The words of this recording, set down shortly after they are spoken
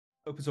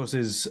Open source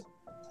is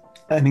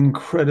an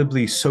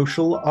incredibly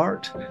social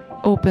art.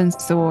 Open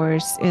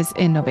source is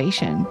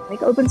innovation.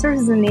 Like open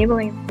source is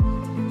enabling.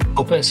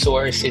 Open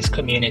source is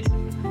community.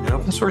 And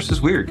open source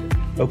is weird.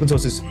 Open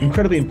source is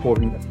incredibly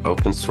important.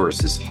 Open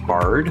source is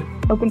hard.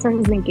 Open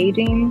source is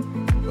engaging.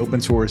 Open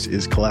source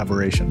is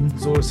collaboration. Open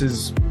source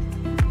is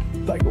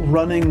like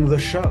running the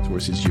show. Open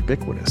source is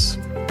ubiquitous.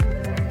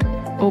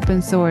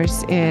 Open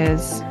source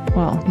is,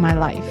 well, my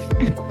life.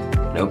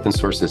 And open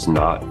source is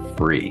not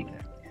free.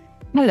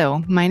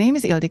 Hello, my name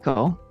is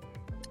Ildiko.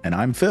 And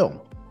I'm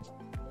Phil.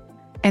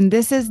 And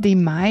this is the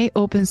My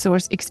Open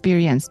Source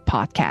Experience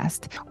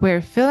podcast,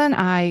 where Phil and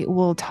I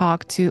will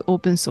talk to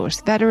open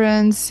source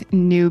veterans,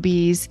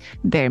 newbies,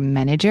 their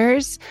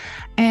managers,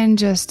 and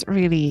just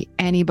really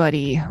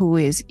anybody who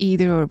is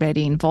either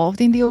already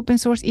involved in the open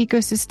source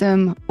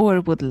ecosystem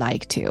or would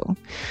like to.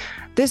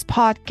 This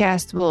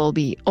podcast will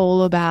be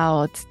all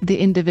about the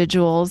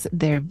individuals,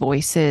 their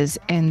voices,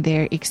 and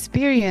their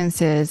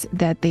experiences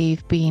that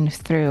they've been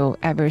through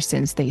ever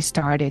since they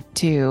started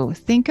to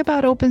think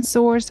about open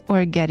source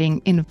or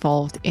getting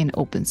involved in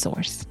open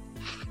source.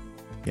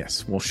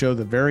 Yes, we'll show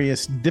the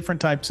various different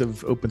types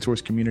of open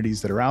source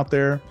communities that are out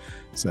there,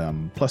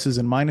 some pluses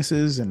and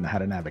minuses, and how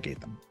to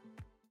navigate them.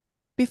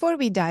 Before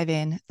we dive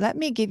in, let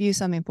me give you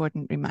some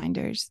important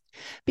reminders.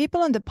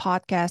 People on the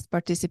podcast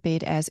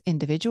participate as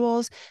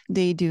individuals.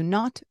 They do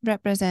not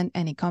represent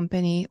any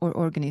company or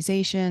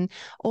organization.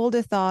 All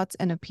the thoughts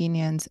and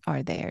opinions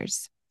are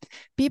theirs.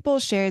 People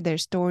share their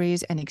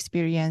stories and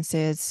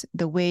experiences,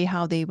 the way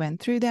how they went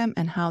through them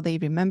and how they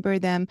remember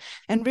them,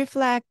 and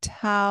reflect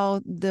how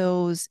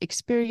those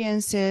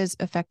experiences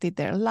affected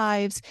their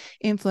lives,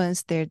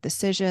 influenced their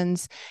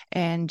decisions,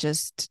 and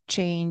just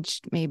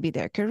changed maybe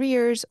their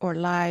careers or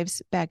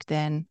lives back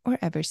then or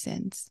ever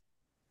since.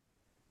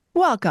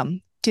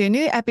 Welcome to a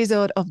new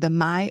episode of the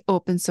My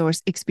Open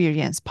Source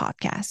Experience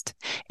podcast.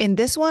 In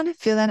this one,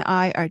 Phil and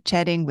I are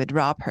chatting with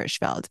Rob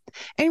Hirschfeld,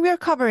 and we are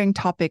covering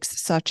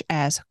topics such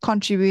as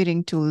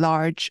contributing to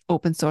large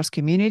open source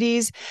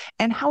communities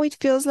and how it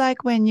feels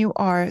like when you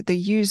are the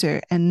user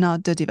and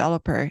not the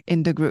developer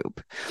in the group,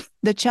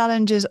 the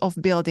challenges of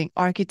building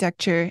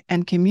architecture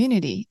and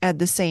community at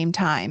the same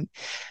time,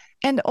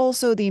 and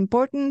also the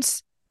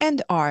importance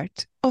and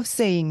art of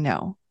saying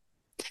no.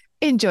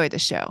 Enjoy the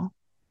show.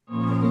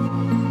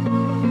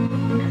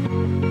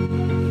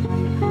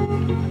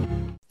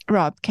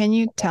 Rob, can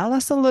you tell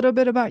us a little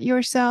bit about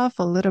yourself,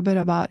 a little bit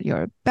about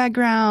your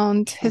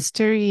background,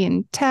 history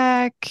in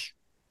tech,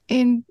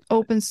 in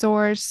open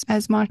source,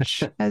 as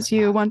much as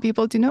you want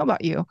people to know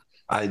about you?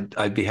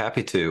 I'd be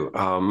happy to.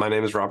 My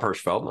name is Rob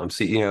Hirschfeld. I'm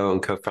CEO and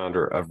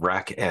co-founder of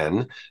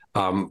RackN,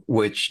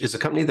 which is a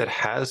company that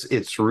has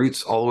its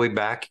roots all the way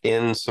back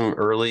in some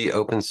early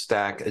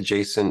OpenStack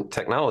adjacent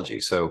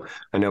technology. So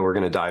I know we're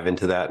going to dive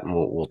into that, and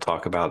we'll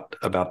talk about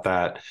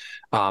that.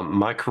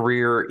 My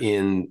career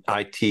in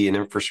IT and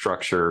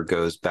infrastructure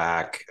goes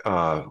back,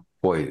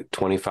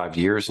 25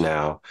 years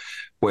now,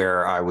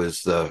 where I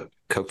was the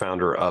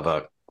co-founder of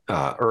a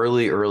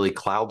early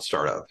cloud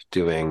startup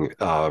doing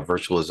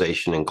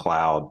virtualization in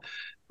cloud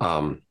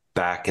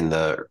back in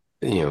the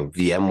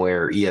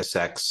VMware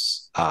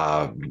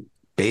ESX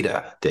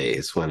beta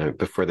days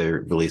before they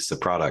released the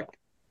product,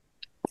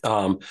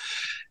 and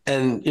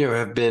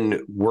have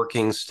been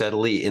working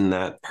steadily in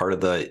that part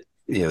of the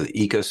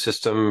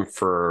ecosystem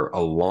for a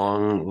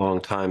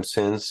long time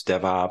since.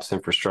 DevOps,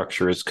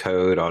 infrastructure as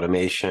code,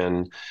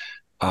 automation.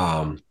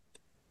 I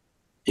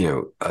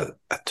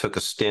took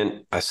a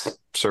stint. I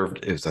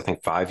served, it was, I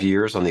think, 5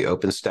 years on the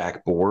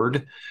OpenStack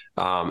board,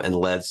 and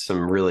led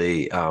some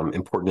really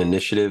important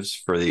initiatives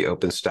for the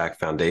OpenStack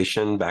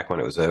Foundation back when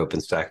it was the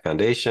OpenStack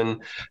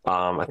Foundation.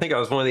 I think I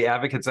was one of the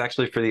advocates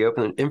actually for the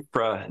Open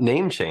Infra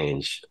name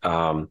change,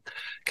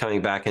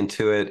 coming back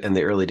into it in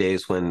the early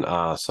days when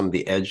some of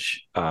the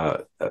Edge,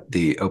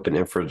 the Open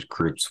Infra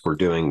groups were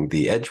doing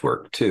the Edge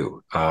work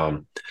too.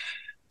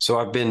 So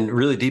I've been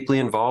really deeply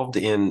involved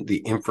in the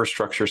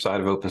infrastructure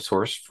side of open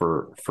source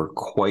for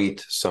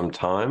quite some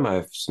time. I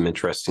have some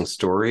interesting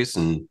stories,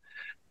 and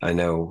I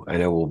know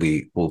we'll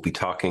be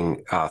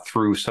talking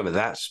through some of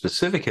that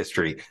specific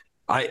history.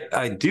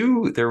 I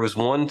do. There was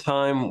one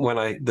time when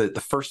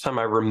the first time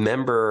I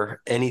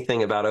remember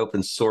anything about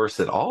open source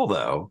at all,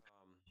 though.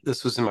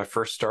 This was in my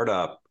first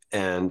startup,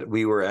 and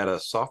we were at a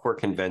software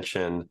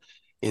convention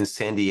in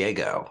San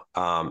Diego,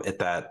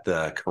 at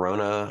the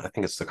Corona. I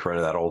think it's the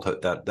Corona, that old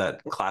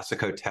that classic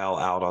hotel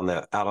out on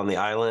the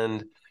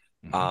island.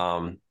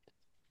 Mm-hmm. And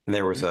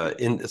there was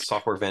a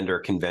software vendor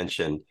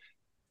convention,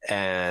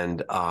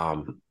 and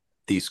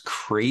these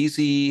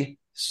crazy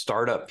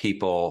startup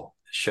people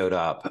showed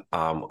up,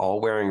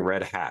 all wearing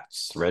red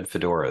hats, red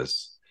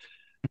fedoras.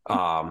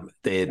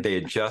 They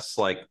had just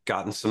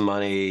gotten some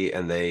money,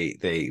 and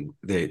they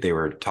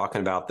were talking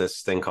about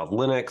this thing called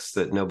Linux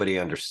that nobody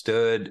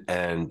understood,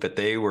 but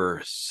they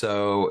were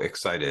so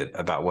excited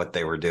about what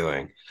they were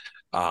doing.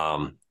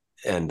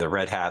 and the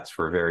red hats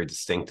were very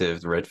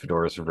distinctive. The red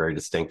fedoras were very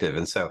distinctive.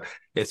 And so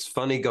it's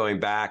funny going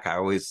back. I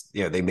always,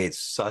 they made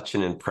such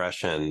an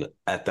impression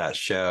at that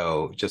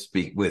show just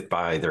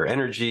by their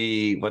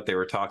energy, what they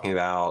were talking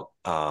about,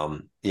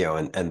 and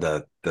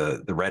the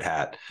red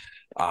hat.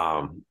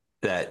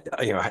 That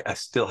I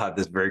still have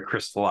this very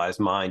crystallized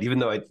mind, even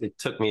though it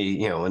took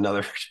me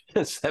another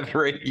 7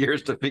 or 8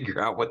 years to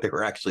figure out what they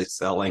were actually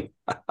selling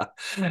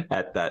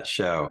at that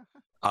show.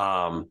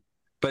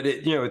 But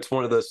it's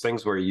one of those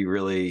things where you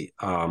really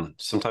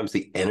sometimes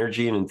the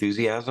energy and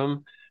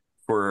enthusiasm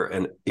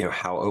for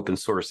how open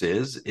source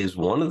is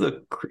one of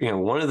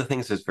the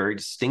things that's very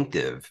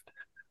distinctive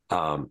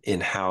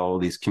in how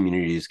these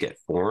communities get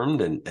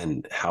formed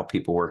and how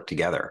people work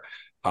together.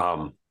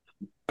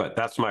 But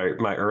that's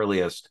my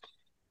earliest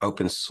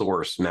open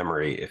source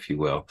memory, if you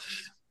will.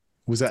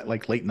 Was that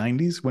like late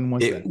 90s? When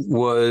was that? It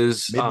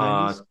was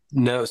Mid-90s?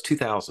 No, it was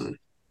 2000.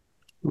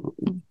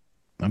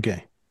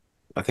 Okay.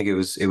 I think it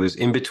was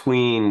in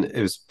between.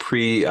 It was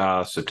pre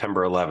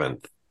September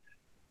 11th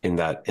in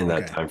that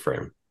time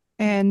frame.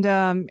 And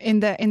in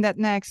that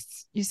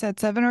next, you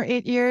said 7 or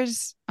 8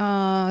 years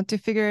to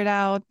figure it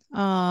out.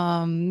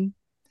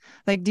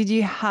 Did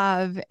you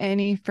have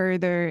any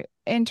further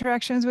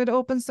interactions with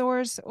open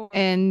source?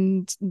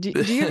 And do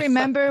you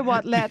remember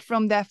what led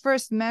from that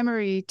first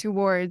memory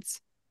towards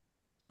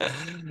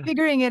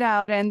figuring it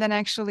out and then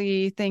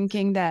actually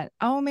thinking that,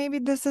 oh, maybe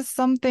this is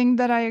something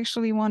that I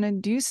actually want to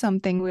do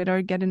something with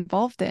or get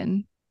involved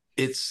in?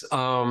 It's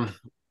a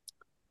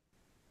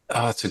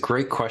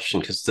great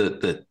question because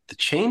the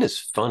chain is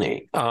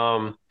funny.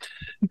 At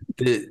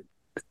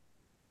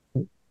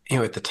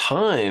the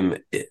time,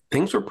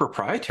 things were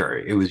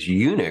proprietary. It was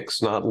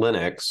Unix, not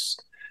Linux.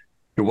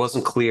 It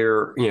wasn't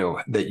clear,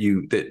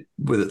 that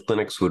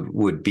Linux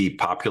would be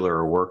popular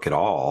or work at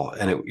all.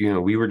 And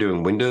we were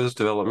doing Windows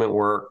development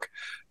work.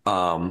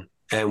 And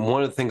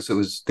one of the things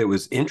that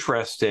was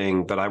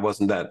interesting, but I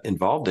wasn't that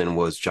involved in,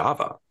 was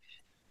Java,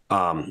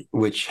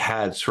 which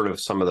had sort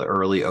of some of the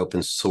early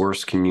open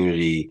source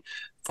community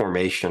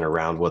formation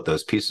around what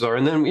those pieces are.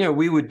 And then,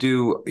 we would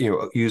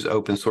use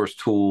open source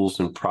tools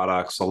and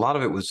products. A lot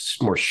of it was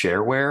more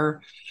shareware.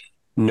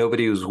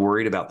 Nobody was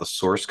worried about the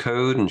source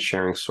code and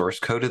sharing source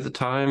code at the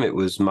time. It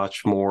was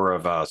much more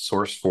of a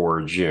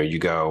SourceForge. You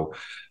go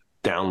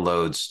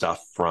download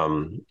stuff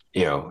from,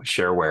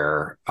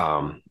 shareware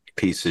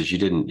pieces. You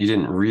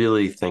didn't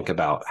really think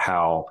about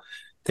how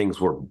things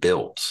were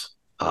built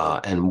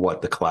and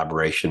what the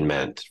collaboration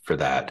meant for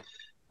that.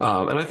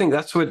 And I think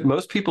that's what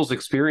most people's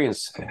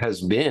experience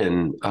has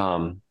been,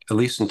 at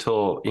least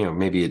until,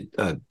 maybe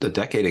a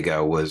decade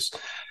ago, was,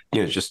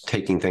 just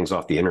taking things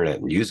off the internet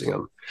and using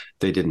them.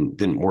 They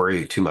didn't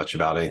worry too much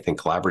about anything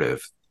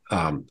collaborative.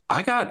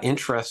 I got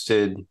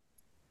interested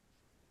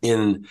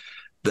in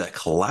the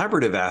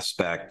collaborative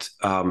aspect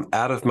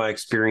out of my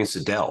experience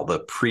at Dell, the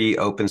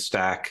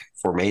pre-OpenStack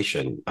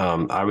formation.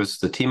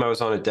 The team I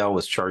was on at Dell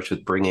was charged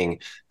with bringing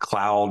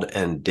cloud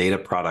and data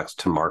products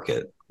to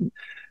market.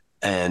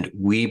 And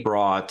we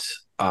brought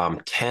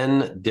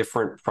 10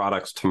 different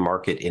products to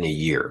market in a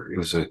year. It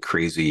was a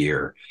crazy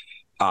year.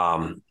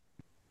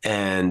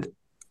 And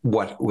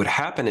what would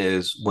happen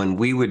is when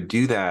we would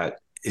do that,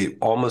 it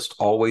almost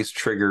always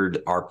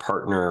triggered our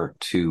partner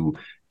to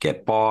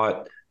get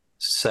bought,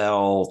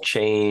 sell,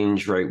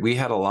 change, right? We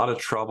had a lot of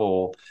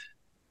trouble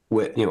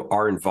with,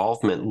 our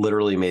involvement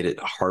literally made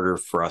it harder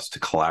for us to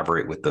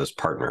collaborate with those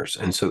partners.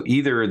 And so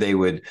either they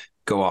would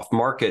go off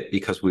market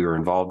because we were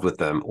involved with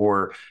them,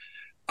 or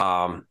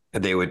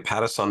they would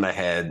pat us on the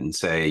head and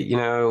say,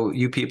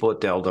 you people at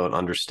Dell don't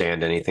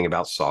understand anything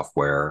about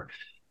software.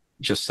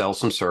 Just sell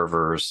some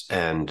servers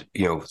and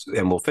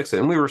we'll fix it.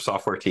 And we were a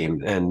software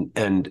team.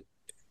 And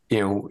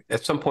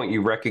at some point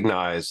you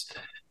recognize it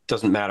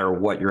doesn't matter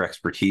what your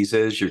expertise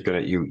is,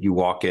 you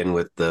walk in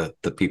with the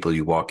people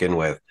you walk in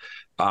with.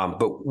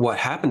 But what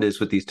happened is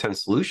with these 10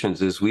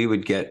 solutions is we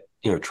would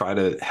try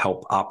to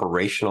help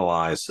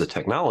operationalize the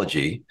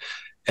technology,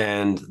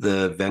 and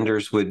the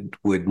vendors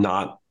would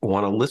not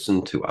want to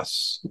listen to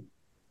us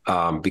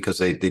because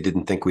they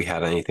didn't think we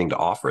had anything to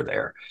offer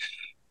there.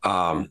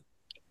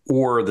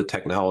 Or the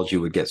technology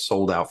would get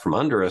sold out from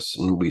under us.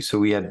 And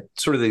we had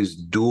sort of these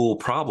dual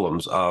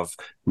problems of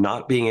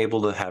not being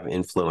able to have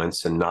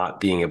influence and not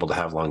being able to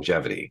have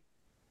longevity.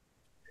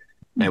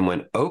 And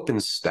when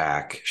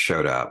OpenStack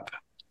showed up,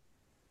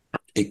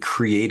 it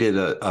created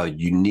a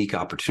unique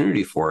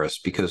opportunity for us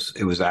because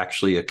it was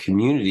actually a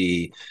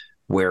community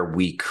where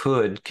we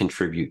could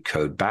contribute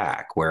code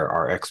back, where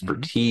our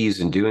expertise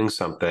in doing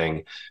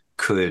something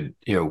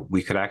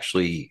we could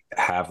actually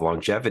have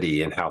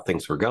longevity in how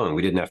things were going.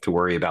 We didn't have to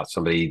worry about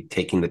somebody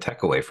taking the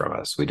tech away from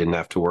us. We didn't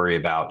have to worry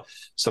about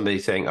somebody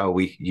saying, "Oh,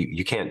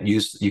 you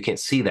can't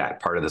see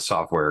that part of the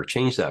software or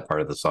change that part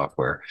of the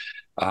software."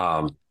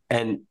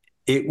 And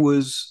it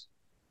was,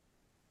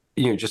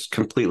 just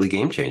completely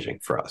game changing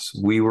for us.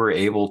 We were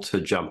able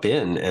to jump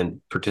in and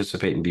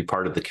participate and be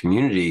part of the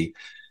community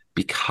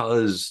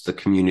because the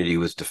community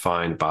was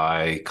defined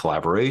by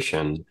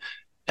collaboration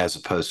as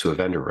opposed to a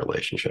vendor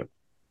relationship.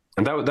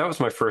 And that was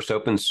my first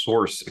open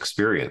source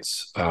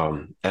experience,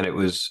 and it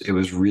was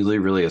really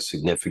really a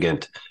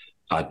significant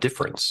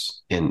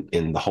difference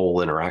in the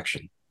whole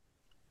interaction.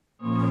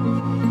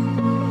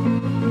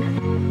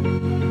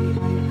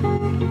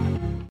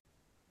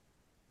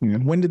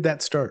 And when did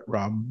that start,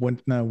 Rob?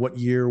 What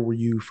year were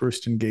you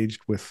first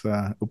engaged with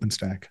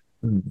OpenStack?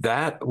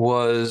 That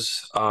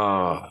was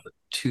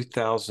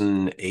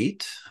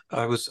 2008.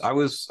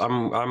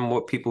 I'm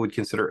what people would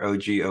consider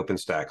OG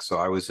OpenStack. So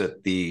I was at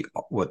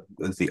what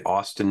was the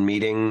Austin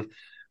meeting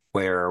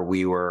where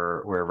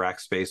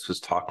Rackspace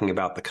was talking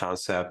about the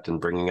concept and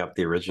bringing up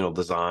the original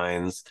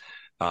designs.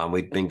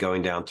 We'd been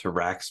going down to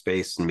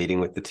Rackspace and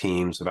meeting with the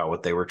teams about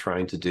what they were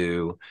trying to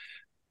do.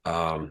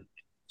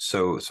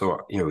 So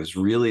it was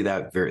really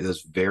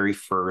those very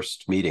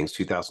first meetings,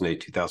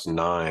 2008,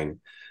 2009,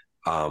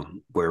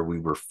 where we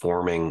were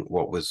forming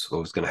what was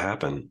going to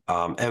happen.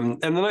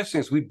 And the nice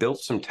thing is we built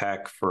some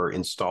tech for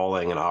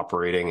installing and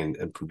operating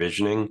and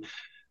provisioning,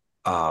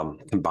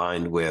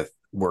 combined with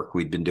work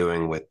we'd been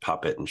doing with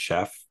Puppet and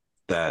Chef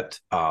that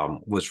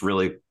was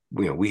really,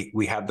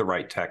 we had the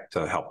right tech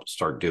to help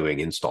start doing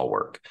install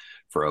work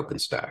for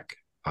OpenStack.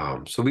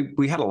 So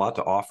we had a lot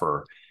to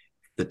offer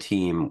the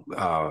team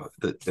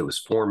that was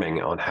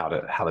forming on how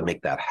to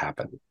make that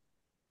happen.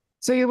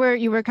 So you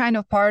were kind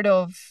of part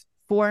of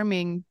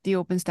forming the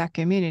OpenStack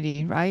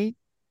community, right?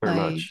 Very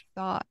much.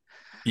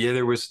 Yeah,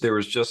 it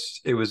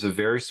was a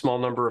very small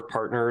number of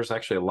partners.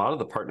 Actually, a lot of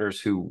the partners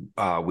who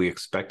we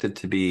expected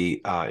to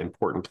be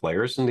important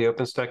players in the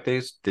OpenStack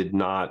days did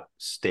not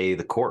stay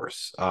the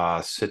course.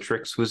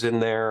 Citrix was in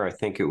there. I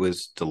think it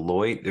was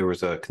Deloitte. There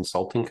was a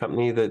consulting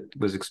company that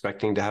was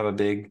expecting to have a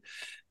big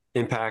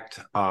impact.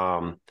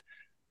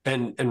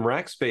 And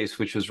Rackspace,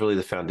 which was really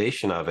the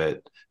foundation of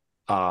it,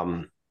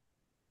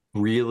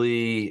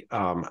 really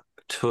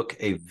took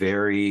a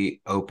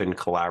very open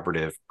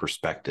collaborative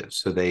perspective.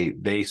 So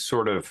they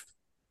sort of,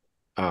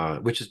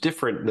 which is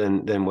different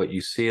than what you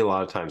see a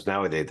lot of times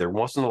nowadays. There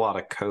wasn't a lot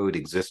of code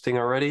existing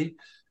already.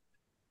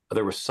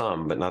 There was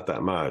some, but not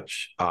that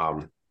much.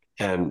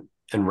 And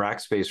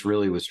Rackspace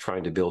really was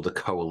trying to build a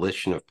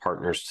coalition of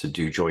partners to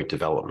do joint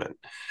development.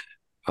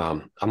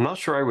 I'm not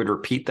sure I would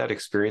repeat that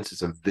experience.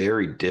 It's a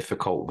very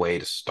difficult way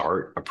to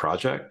start a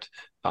project.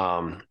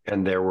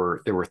 And there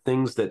were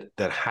things that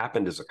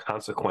happened as a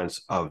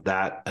consequence of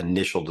that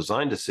initial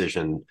design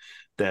decision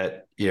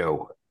that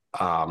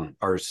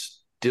are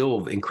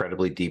still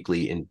incredibly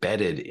deeply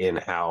embedded in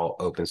how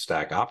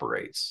OpenStack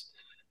operates.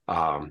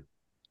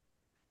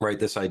 Right,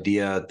 this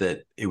idea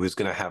that it was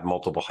going to have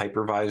multiple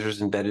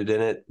hypervisors embedded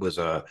in it was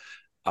a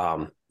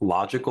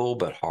logical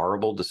but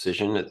horrible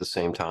decision at the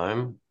same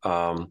time.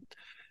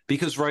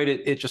 Because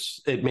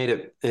it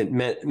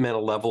meant a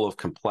level of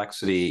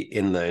complexity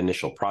in the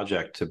initial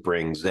project to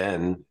bring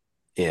Xen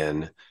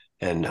in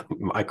and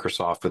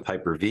Microsoft with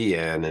Hyper-V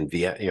in and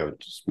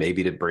just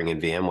maybe to bring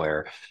in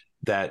VMware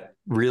that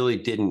really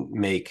didn't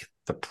make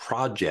the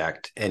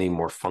project any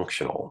more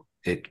functional.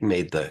 It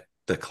made the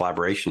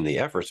collaboration, the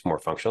efforts more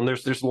functional. And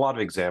there's a lot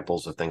of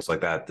examples of things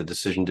like that. The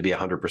decision to be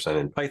 100%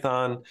 in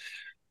Python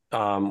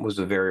was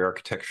a very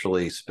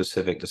architecturally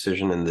specific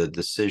decision, and the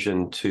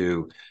decision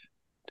to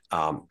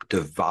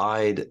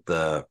divide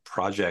the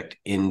project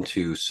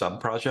into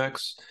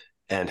sub-projects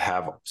and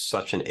have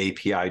such an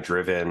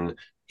API-driven,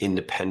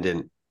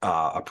 independent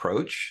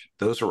approach.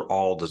 Those are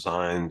all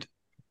designed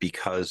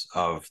because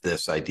of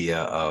this idea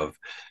of,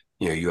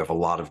 you have a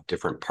lot of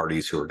different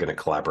parties who are going to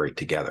collaborate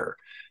together.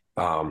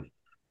 And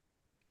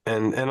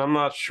I'm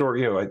not sure,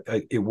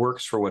 it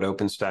works for what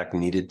OpenStack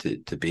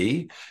needed to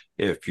be.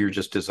 If you're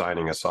just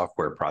designing a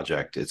software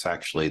project, it's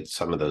actually,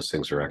 some of those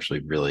things are actually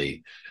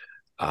really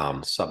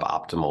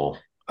suboptimal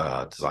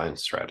design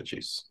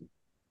strategies.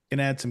 Can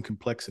add some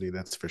complexity,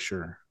 that's for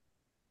sure.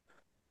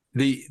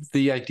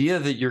 The idea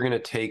that you're going to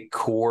take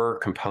core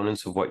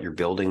components of what you're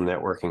building,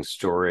 networking,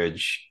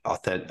 storage,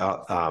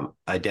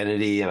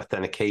 identity and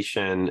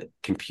authentication,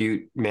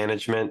 compute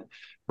management,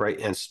 right,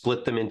 and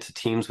split them into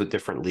teams with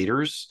different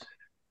leaders,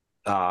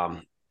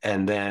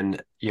 and then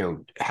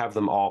have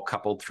them all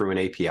coupled through an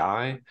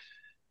API.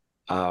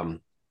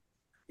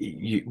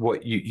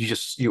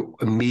 You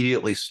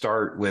immediately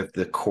start with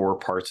the core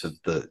parts of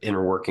the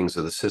inner workings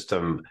of the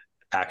system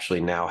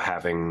actually now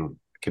having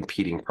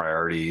competing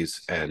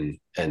priorities and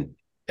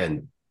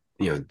they're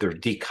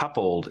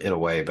decoupled in a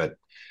way, but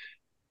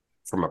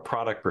from a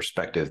product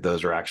perspective,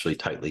 those are actually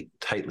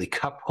tightly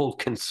coupled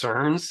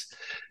concerns.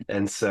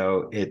 And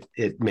so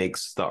it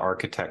makes the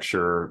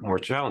architecture more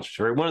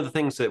challenging. Right? One of the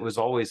things that was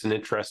always an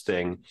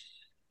interesting,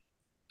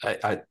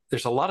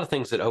 there's a lot of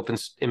things that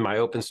in my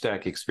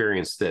OpenStack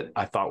experience that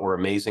I thought were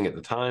amazing at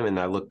the time, and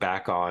I look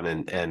back on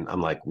and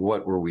I'm like,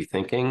 what were we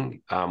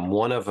thinking?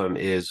 One of them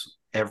is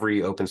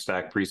every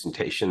OpenStack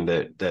presentation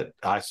that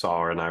I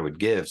saw and I would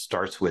give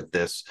starts with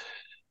this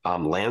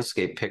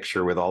landscape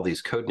picture with all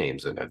these code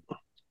names in it.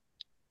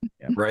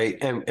 Yeah. Right.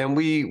 And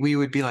we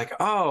would be like,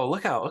 oh,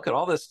 look at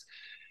all this.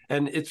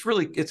 And it's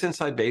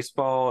inside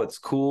baseball. It's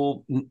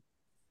cool.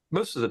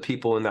 Most of the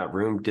people in that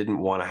room didn't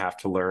want to have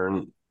to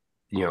learn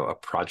a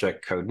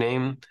project code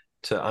name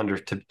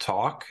to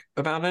talk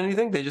about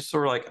anything. They just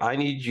sort of like, I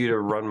need you to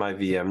run my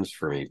VMs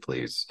for me,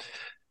 please.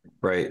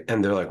 Right.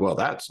 And they're like, well,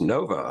 that's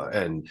Nova,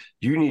 and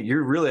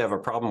you really have a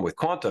problem with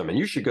Quantum, and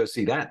you should go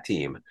see that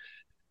team.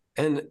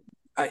 And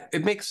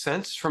it makes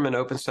sense from an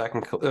OpenStack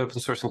and open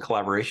source and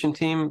collaboration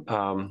team.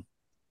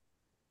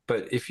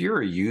 But if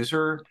you're a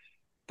user,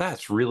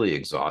 that's really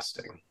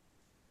exhausting.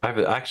 I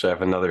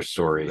have another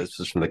story. This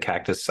is from the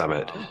Cactus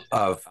Summit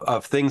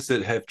of things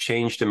that have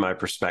changed in my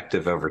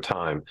perspective over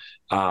time.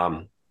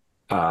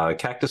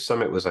 Cactus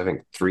Summit was, I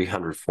think,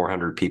 300,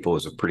 400 people. It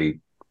was a pretty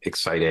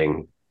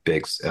exciting,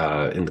 big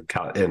in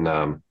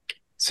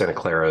Santa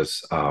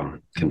Clara's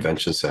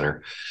convention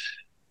center.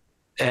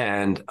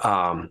 And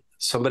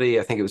somebody,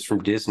 I think it was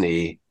from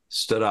Disney,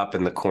 stood up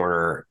in the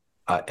corner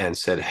and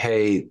said,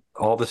 hey,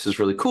 all this is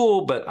really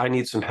cool, but I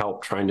need some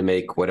help trying to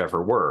make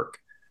whatever work.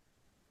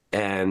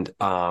 And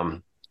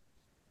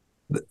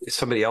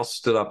somebody else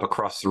stood up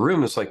across the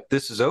room. It's like,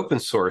 this is open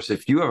source.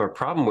 If you have a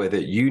problem with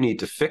it, you need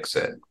to fix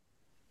it.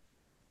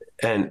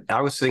 And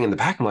I was sitting in the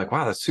back. I'm like,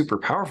 wow, that's super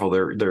powerful.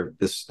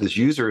 This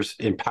user's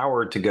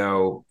empowered to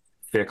go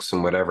fix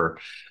and whatever.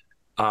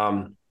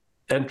 From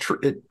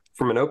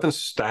an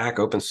OpenStack,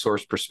 open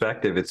source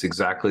perspective, it's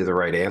exactly the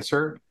right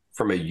answer.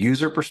 From a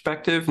user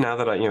perspective, now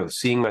that I,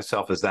 seeing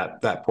myself as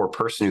that poor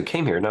person who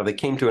came here. Now they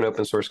came to an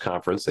open source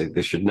conference.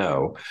 They should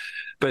know,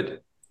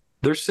 but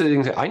they're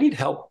sitting there, I need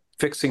help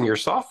fixing your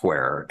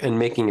software and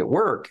making it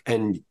work.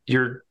 And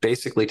you're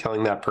basically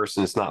telling that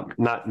person, it's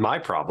not my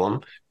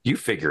problem. You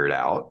figure it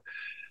out.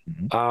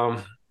 Mm-hmm.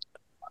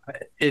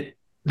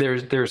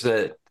 There's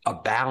a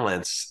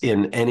balance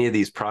in any of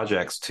these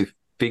projects to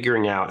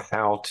figuring out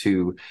how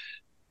to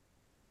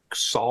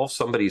solve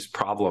somebody's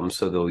problem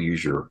so they'll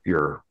use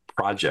your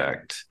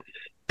project,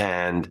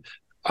 and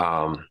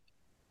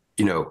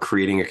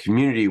creating a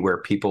community where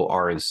people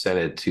are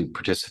incented to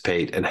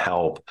participate and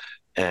help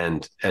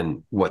and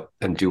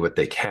do what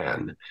they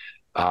can.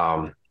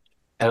 And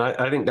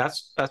I think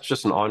that's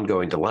just an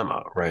ongoing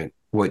dilemma, right?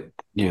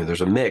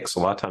 There's a mix. A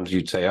lot of times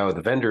you'd say, oh,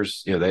 the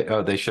vendors,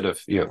 they should have,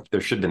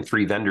 there should have been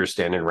 3 vendors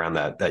standing around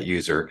that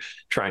user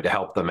trying to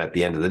help them at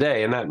the end of the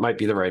day. And that might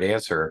be the right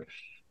answer.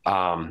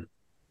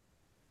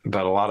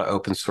 But a lot of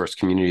open source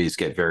communities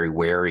get very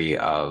wary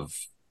of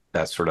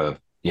that sort of,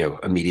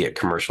 immediate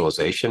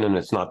commercialization. And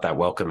it's not that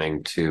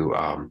welcoming to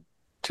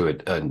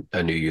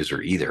a new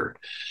user either.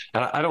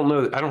 And I don't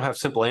know, I don't have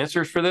simple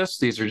answers for this.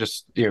 These are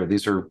just,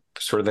 these are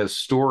sort of those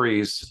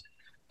stories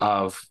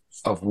of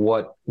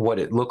what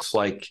it looks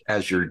like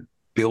as you're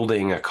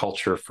building a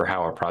culture for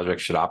how a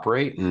project should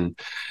operate, and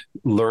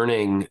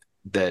learning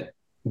that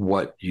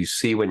what you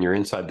see when you're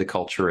inside the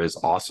culture is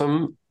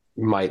awesome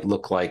might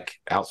look like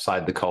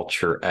outside the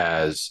culture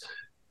as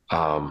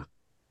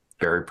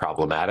very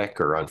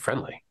problematic or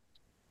unfriendly.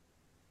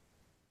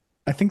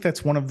 I think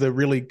that's one of the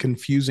really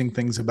confusing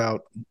things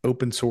about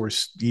open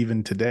source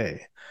even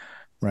today,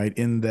 right?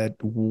 In that,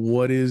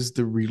 what is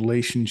the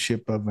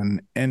relationship of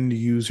an end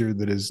user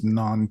that is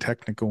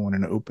non-technical in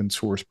an open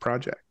source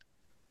project?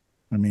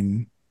 I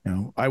mean,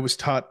 I was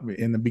taught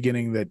in the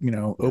beginning that,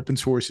 open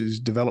source is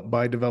developed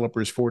by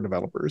developers for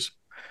developers,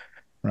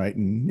 right?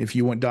 And if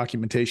you want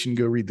documentation,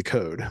 go read the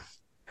code,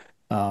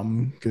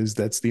 because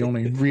that's the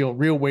only real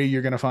way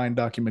you're going to find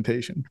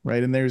documentation,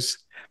 right? And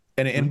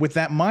and with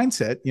that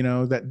mindset,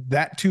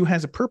 that too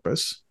has a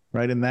purpose,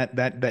 right? And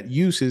that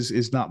use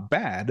is not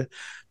bad.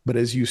 But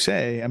as you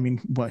say, I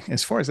mean,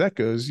 as far as that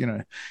goes,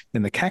 in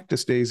the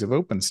Cactus days of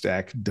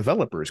OpenStack,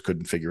 developers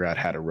couldn't figure out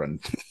how to run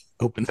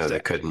OpenStack. No, they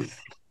couldn't.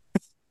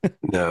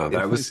 No,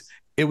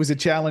 it was a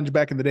challenge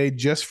back in the day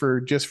just for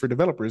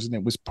developers, and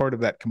it was part of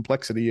that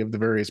complexity of the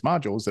various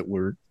modules that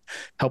were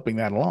helping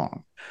that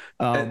along.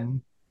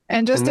 And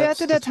just to add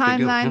to the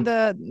timeline,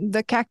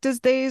 the Cactus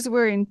days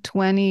were in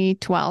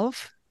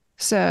 2012.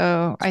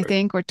 So I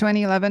think, or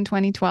 2011,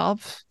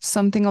 2012,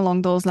 something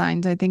along those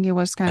lines. I think it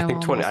was kind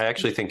of. I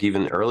actually think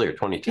even earlier,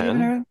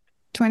 2010.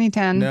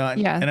 2010. No,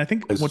 yeah. And I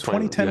think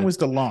 2010 was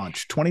the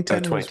launch.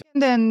 2010 was.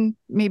 And then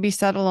maybe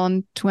settle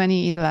on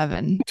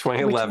 2011.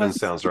 2011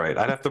 sounds right.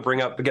 I'd have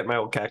to get my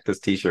old Cactus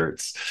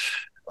t-shirts.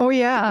 Oh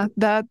yeah,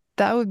 that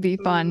would be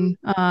fun.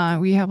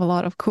 We have a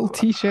lot of cool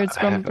t-shirts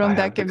from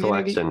that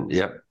community. Collection.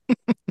 Yep.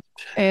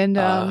 And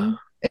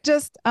it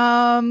just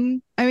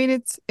I mean,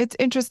 it's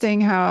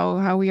interesting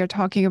how we are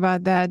talking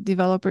about that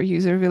developer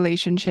user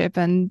relationship,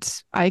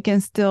 and I can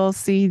still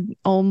see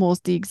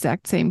almost the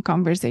exact same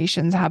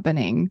conversations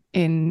happening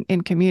in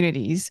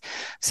communities.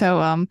 So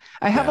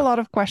I have a lot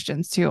of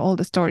questions to all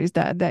the stories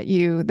that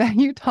you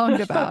talked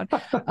about.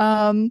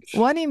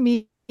 One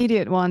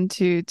immediate one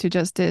to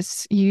just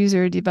this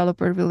user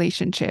developer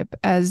relationship,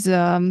 as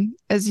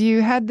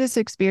you had this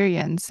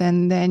experience,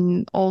 and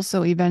then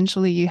also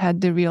eventually you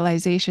had the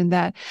realization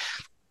that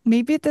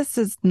maybe this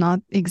is not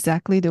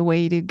exactly the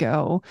way to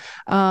go.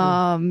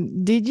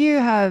 Did you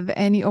have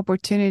any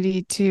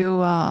opportunity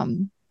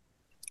to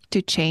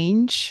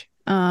change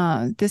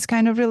this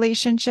kind of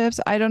relationships.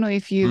 I don't know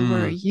if you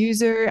were a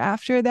user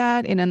after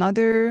that in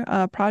another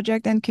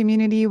project and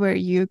community where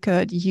you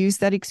could use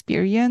that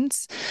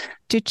experience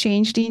to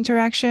change the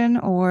interaction,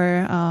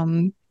 or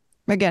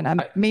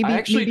again, maybe I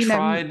actually maybe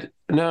tried.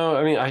 No,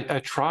 I mean, I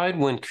tried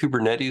when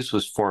Kubernetes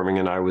was forming,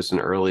 and I was an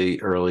early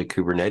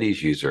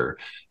Kubernetes user.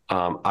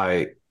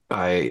 I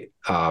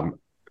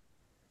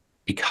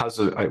because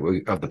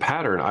of the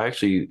pattern, I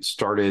actually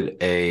started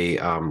a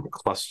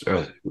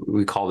cluster.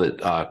 We called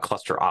it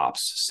cluster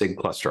ops, SIG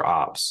cluster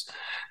ops.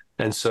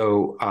 And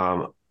so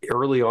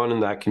early on in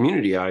that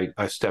community,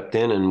 I stepped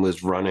in and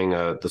was running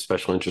the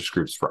special interest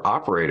groups for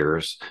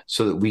operators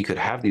so that we could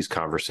have these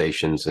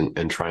conversations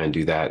and try and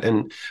do that.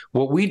 And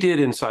what we did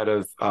inside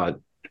of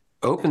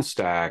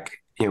OpenStack,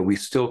 we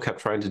still kept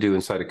trying to do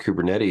inside of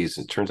Kubernetes.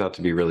 It turns out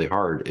to be really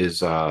hard.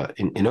 Is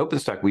in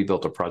OpenStack, we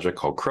built a project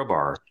called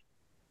Crowbar.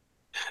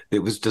 It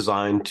was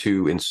designed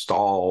to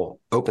install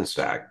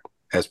OpenStack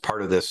as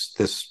part of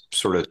this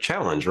sort of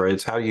challenge, right?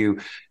 It's how you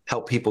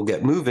help people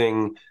get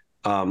moving,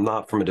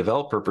 not from a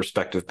developer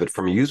perspective, but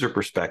from a user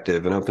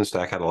perspective. And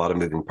OpenStack had a lot of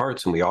moving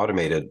parts, and we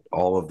automated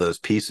all of those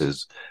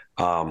pieces.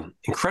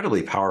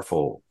 Incredibly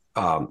powerful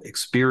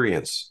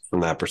experience from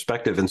that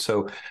perspective. And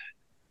so,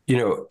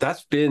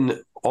 that's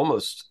been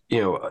almost,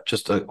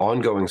 just an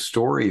ongoing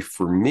story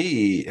for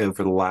me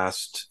over the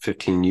last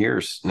 15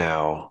 years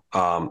now,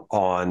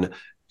 on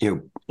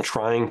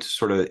trying to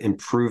sort of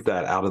improve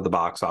that out of the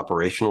box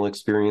operational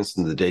experience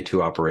and the day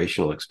two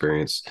operational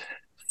experience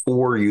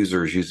for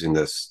users using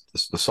the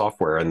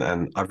software.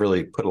 And I've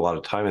really put a lot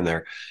of time in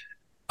there.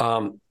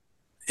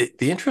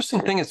 The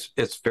interesting thing is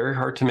it's very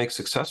hard to make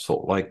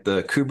successful. Like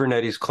the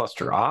Kubernetes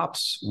cluster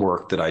ops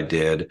work that I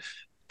did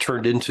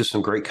turned into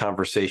some great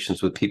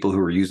conversations with people who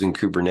were using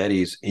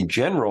Kubernetes in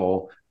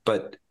general,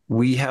 but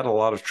we had a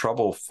lot of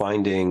trouble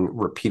finding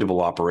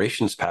repeatable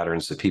operations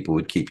patterns that people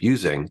would keep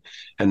using.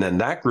 And then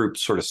that group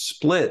sort of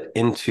split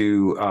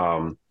into,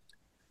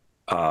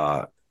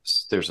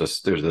 there's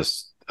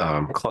this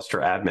cluster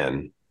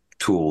admin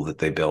tool that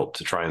they built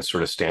to try and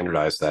sort of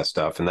standardize that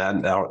stuff. And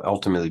that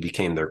ultimately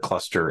became their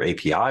cluster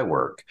API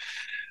work,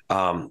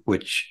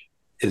 which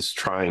is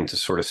trying to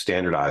sort of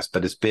standardize,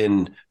 but it's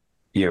been,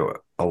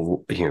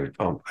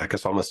 I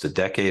guess almost a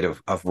decade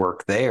of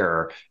work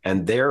there,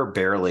 and they're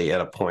barely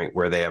at a point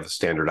where they have a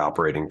standard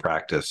operating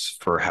practice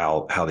for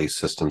how these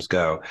systems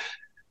go.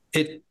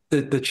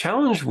 The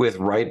challenge with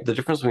the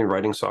difference between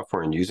writing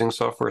software and using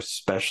software,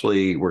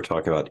 especially we're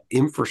talking about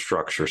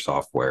infrastructure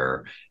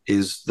software,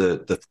 is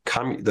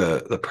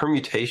the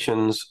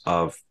permutations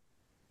of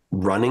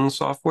running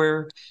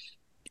software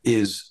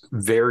is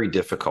very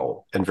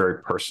difficult and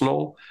very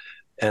personal,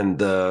 and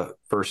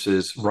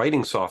versus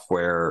writing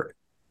software,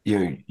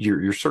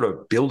 you're sort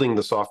of building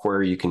the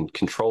software, you can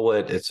control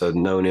it, it's a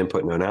known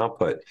input, known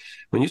output.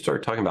 When you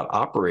start talking about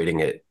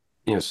operating it,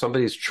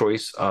 somebody's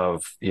choice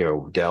of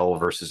Dell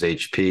versus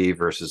HP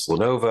versus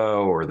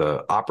Lenovo, or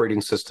the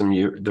operating system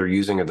they're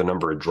using, or the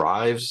number of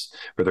drives,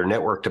 or their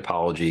network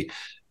topology,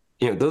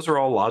 those are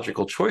all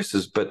logical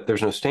choices, but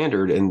there's no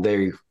standard, and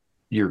the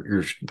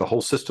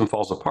whole system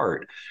falls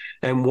apart.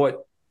 And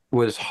what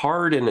was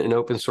hard in an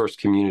open source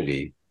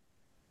community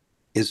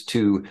is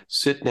to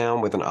sit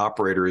down with an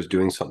operator who's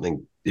doing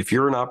something. If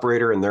you're an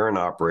operator and they're an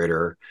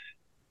operator,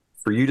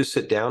 for you to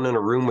sit down in a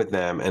room with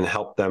them and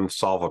help them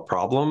solve a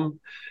problem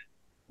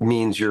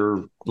means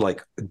you're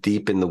like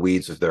deep in the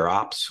weeds of their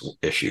ops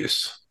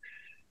issues.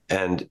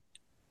 And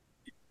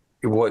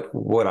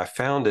what I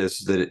found is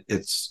that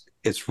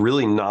it's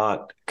really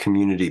not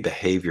community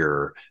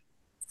behavior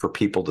for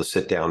people to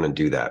sit down and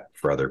do that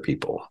for other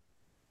people.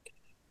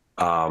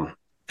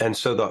 And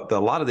so a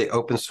lot of the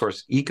open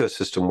source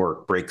ecosystem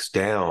work breaks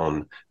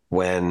down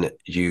when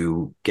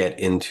you get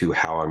into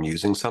how I'm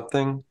using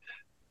something.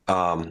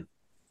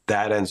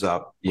 That ends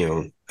up,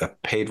 a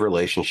paid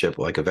relationship,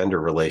 like a vendor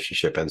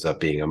relationship, ends up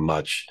being a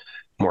much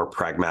more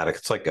pragmatic.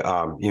 It's like,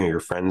 your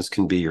friends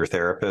can be your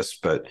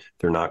therapist, but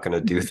they're not going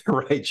to do the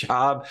right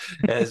job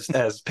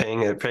as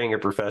paying a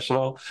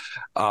professional.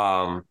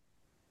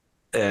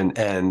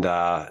 And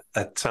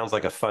that sounds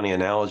like a funny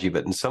analogy,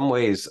 but in some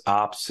ways,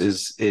 ops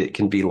it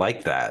can be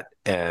like that.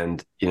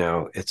 And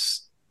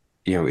it's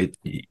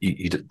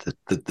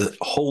the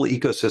whole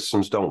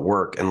ecosystems don't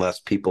work unless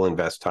people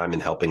invest time in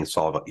helping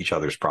solve each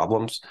other's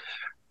problems.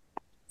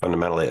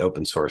 Fundamentally,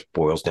 open source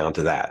boils down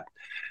to that.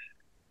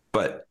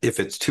 But if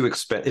it's too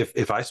expensive,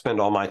 if I spend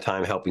all my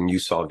time helping you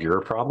solve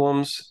your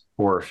problems,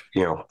 or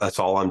that's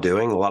all I'm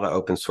doing, a lot of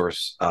open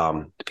source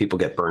people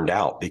get burned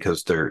out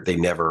because they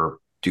never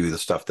do the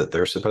stuff that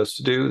they're supposed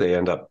to do. They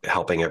end up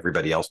helping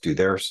everybody else do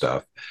their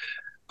stuff.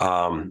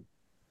 And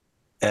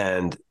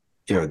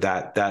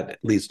that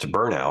leads to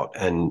burnout,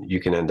 and you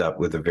can end up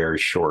with a very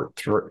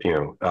short, or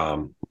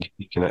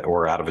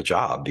out of a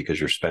job because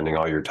you're spending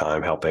all your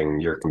time helping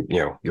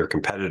your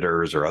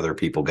competitors or other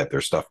people get their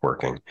stuff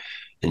working,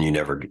 and you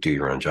never do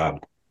your own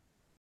job.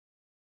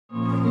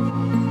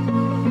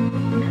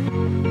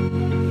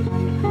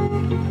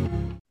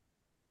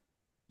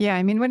 Yeah,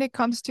 I mean, when it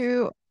comes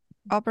to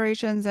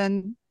operations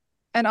and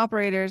and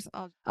operators.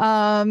 So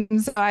I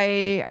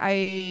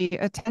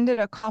attended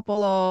a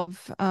couple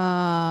of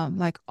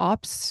like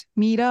ops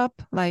meetup,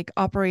 like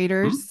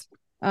operators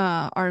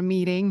are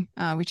meeting,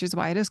 which is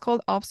why it is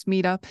called ops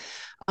meetup,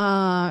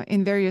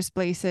 in various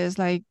places,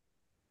 like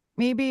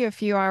maybe a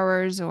few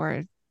hours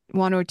or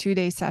 1 or 2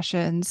 day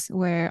sessions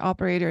where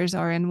operators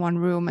are in one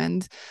room.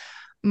 And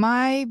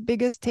my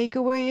biggest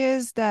takeaway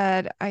is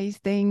that I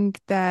think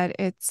that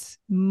it's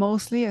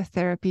mostly a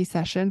therapy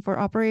session for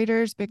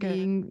operators, because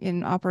being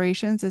in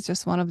operations is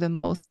just one of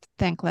the most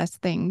thankless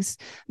things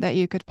that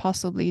you could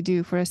possibly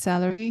do for a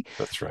salary.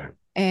 That's right.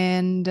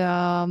 And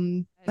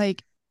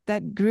like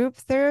that group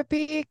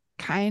therapy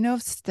kind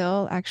of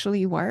still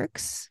actually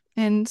works.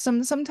 And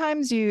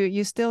sometimes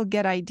you still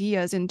get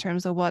ideas in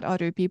terms of what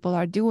other people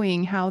are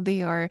doing, how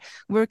they are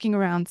working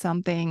around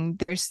something.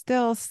 There's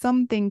still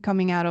something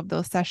coming out of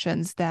those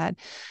sessions that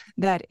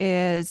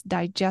is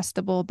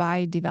digestible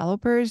by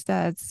developers,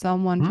 that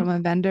someone from a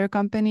vendor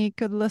company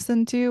could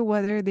listen to,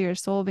 whether they're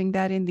solving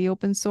that in the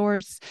open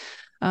source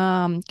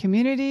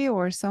community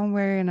or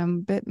somewhere in a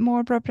bit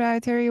more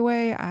proprietary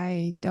way.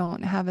 I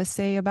don't have a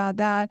say about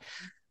that.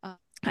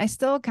 I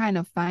still kind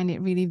of find it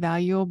really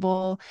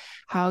valuable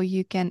how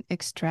you can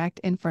extract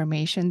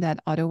information that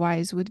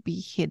otherwise would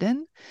be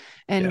hidden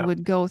and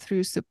would go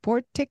through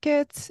support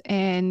tickets.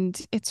 And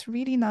it's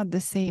really not the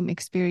same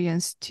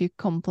experience to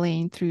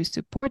complain through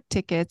support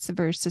tickets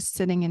versus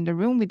sitting in the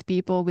room with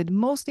people, with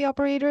mostly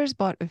operators,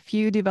 but a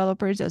few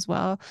developers as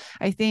well.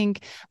 I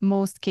think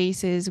most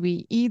cases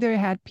we either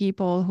had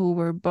people who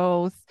were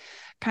both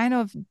kind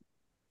of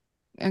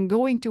and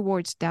going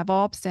towards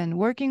DevOps and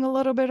working a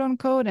little bit on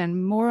code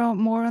and more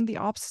on the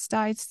ops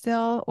side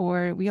still,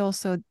 or we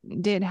also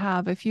did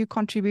have a few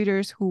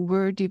contributors who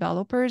were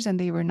developers and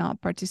they were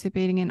not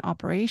participating in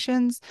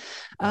operations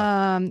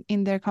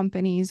in their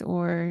companies,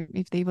 or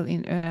if they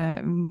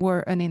were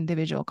an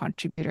individual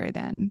contributor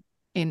then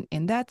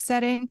in that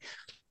setting.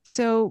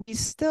 So we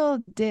still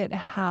did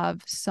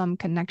have some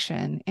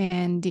connection,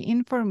 and the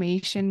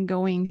information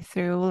going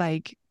through,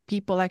 like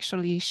people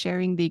actually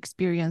sharing the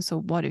experience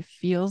of what it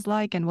feels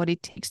like and what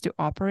it takes to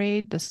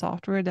operate the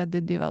software that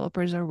the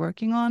developers are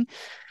working on.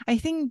 I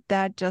think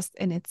that just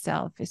in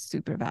itself is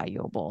super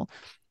valuable.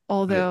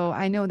 Although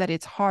I know that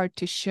it's hard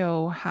to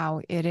show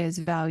how it is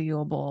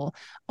valuable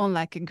on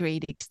like a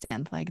great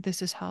extent. Like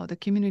this is how the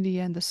community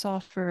and the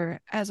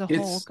software as a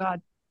whole got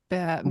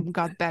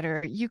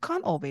better. You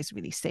can't always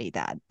really say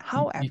that.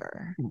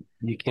 However,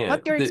 you can't.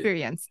 What's your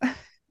experience?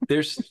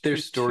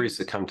 There's stories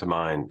that come to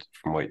mind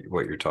from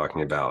what you're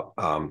talking about.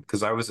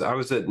 Because I was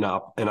at an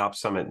Ops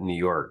Summit in New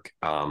York,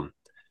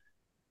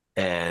 and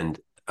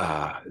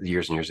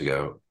years and years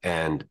ago,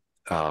 and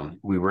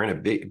we were in a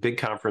big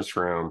conference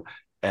room,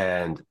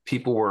 and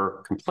people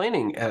were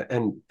complaining,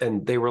 and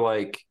they were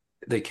like,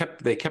 they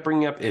kept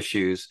bringing up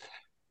issues,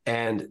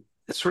 and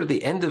sort of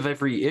the end of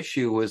every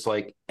issue was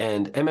like,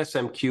 and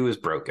MSMQ is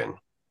broken.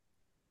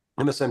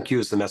 MSMQ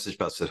is the message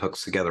bus that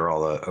hooks together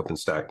all the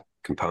OpenStack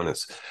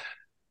components.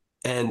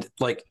 And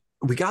like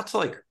we got to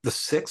like the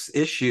 6th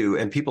issue,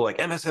 and people like,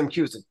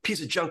 MSMQ is a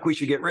piece of junk, we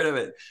should get rid of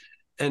it.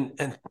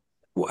 And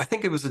well, I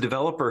think it was a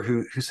developer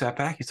who sat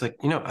back. He's like,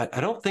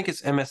 I don't think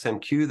it's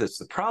MSMQ that's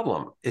the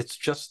problem. It's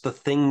just the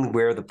thing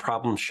where the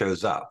problem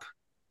shows up.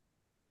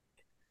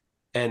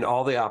 And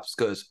all the ops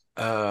goes,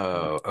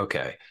 oh,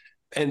 okay.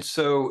 And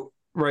so,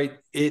 right,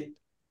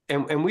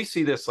 and we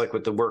see this like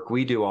with the work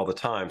we do all the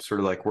time, sort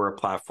of like we're a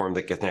platform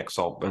that connects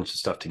all a bunch of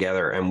stuff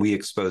together, and we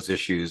expose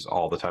issues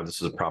all the time.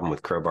 This is a problem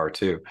with Crowbar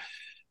too.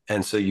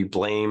 And so you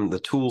blame the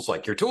tools,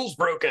 like your tool's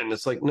broken.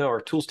 It's like, no,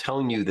 our tool's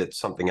telling you that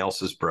something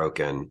else is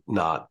broken,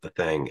 not the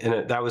thing.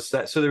 And that was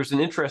that. So there was an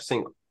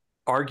interesting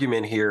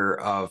argument here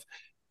of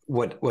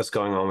what's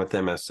going on with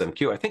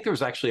MSMQ. I think there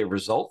was actually a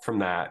result from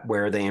that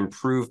where they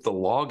improved the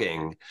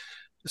logging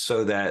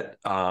so that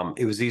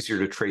it was easier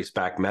to trace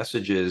back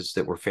messages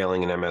that were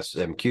failing in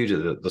MSMQ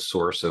to the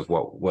source of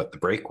what the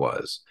break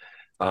was.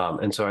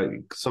 And so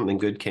something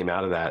good came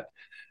out of that.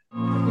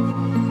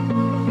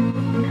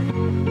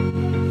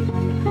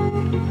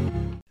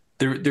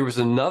 There was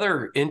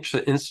another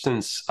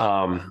instance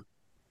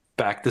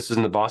back, this is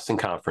in the Boston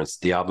conference,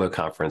 Diablo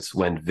conference,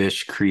 when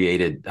Vish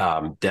created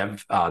the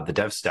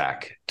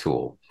DevStack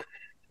tool.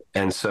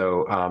 And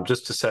so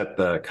just to set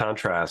the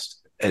contrast,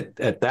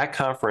 at that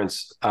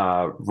conference,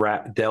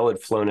 Dell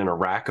had flown in a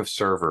rack of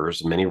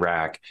servers, a mini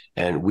rack,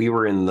 and we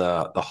were in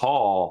the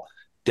hall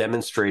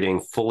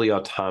demonstrating fully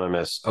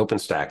autonomous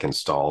OpenStack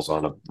installs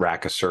on a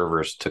rack of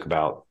servers. Took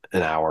about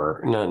an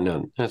hour.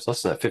 No, it's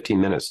less than that,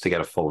 15 minutes to get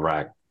a full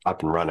rack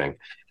up and running.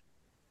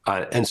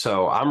 And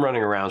so I'm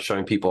running around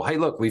showing people, hey,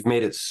 look, we've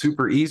made it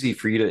super easy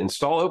for you to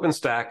install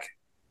OpenStack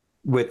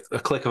with a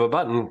click of a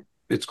button.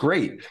 It's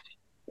great.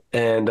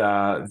 And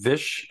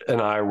Vish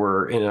and I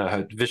were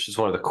Vish is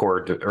one of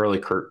the early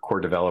core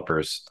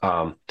developers.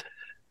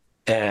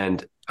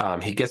 And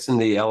he gets in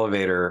the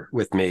elevator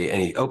with me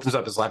and he opens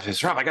up his laptop and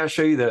says, Rob, I got to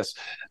show you this.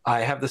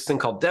 I have this thing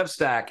called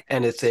DevStack,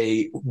 and it's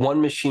a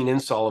one machine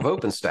install of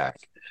OpenStack.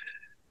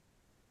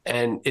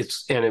 and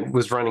it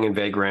was running in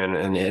Vagrant,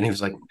 and he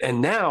was like,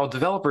 and now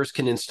developers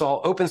can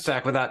install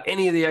OpenStack without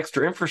any of the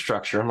extra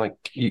infrastructure. I'm like,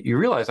 you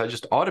realize I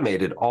just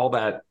automated all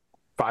that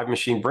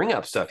 5-machine bring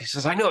up stuff. He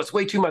says, I know it's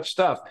way too much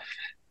stuff.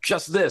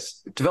 Just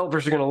this,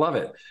 developers are going to love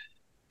it.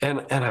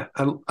 And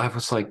I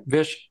was like,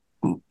 Vish,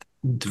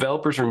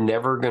 developers are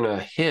never going to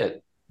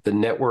hit the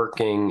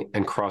networking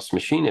and cross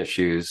machine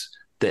issues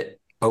that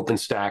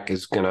OpenStack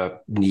is going to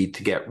need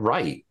to get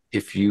right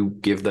if you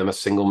give them a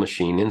single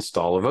machine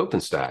install of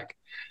OpenStack.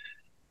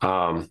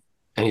 And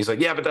he's like,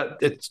 yeah, but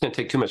it's going to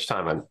take too much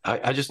time.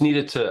 I just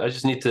need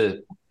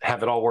to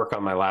have it all work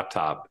on my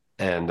laptop.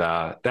 And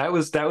that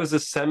was a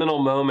seminal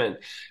moment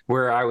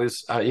where I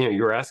was,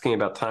 you were asking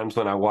about times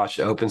when I watched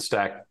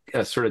OpenStack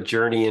sort of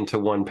journey into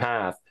one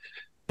path.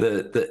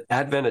 The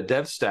advent of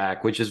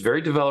DevStack, which is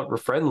very developer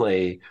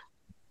friendly,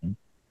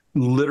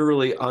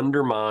 literally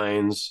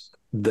undermines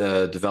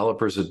the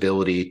developer's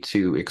ability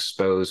to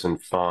expose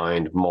and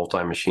find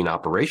multi-machine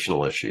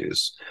operational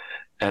issues.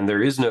 And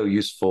there is no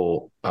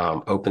useful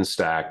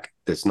OpenStack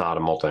that's not a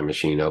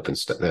multi-machine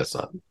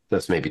OpenStack.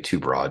 That's maybe too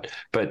broad,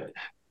 but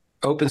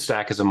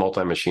OpenStack is a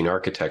multi-machine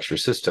architecture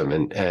system.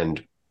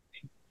 And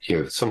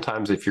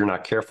sometimes if you're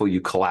not careful, you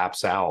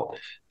collapse out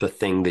the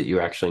thing that you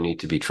actually need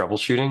to be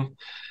troubleshooting.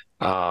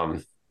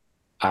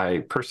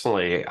 I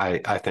personally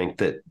think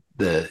that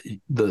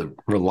the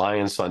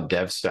reliance on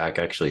DevStack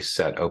actually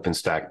set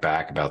OpenStack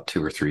back about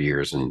 2 or 3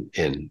 years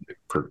in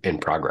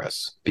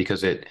progress,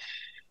 because it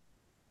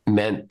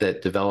meant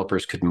that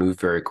developers could move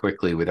very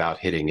quickly without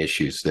hitting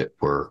issues that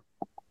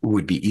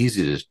would be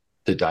easy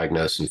to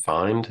diagnose and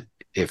find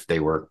if they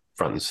were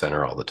front and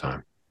center all the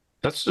time.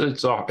 This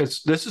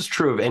is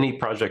true of any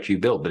project you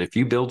build, but if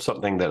you build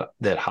something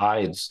that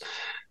hides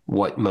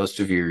what most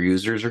of your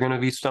users are going to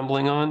be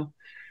stumbling on,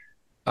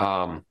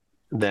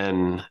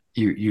 then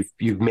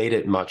you've made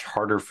it much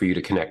harder for you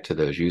to connect to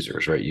those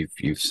users, right?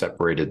 You've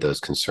separated those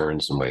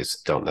concerns in ways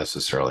that don't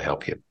necessarily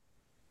help you.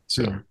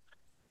 So. Yeah.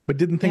 But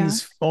didn't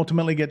things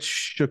ultimately get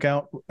shook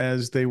out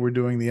as they were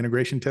doing the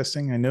integration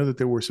testing? I know that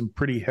there were some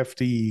pretty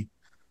hefty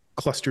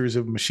clusters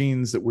of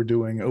machines that were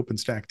doing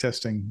OpenStack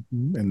testing,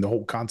 and the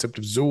whole concept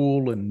of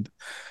Zuul, and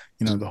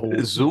the whole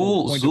point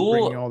of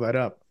bringing all that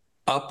up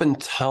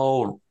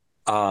until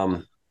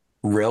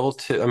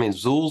relative. I mean,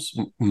 Zuul's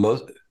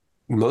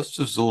most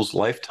of Zuul's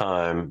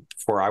lifetime,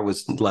 before I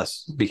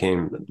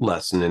became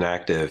less and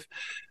inactive,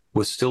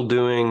 was still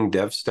doing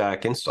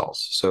DevStack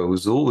installs. So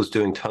Zuul was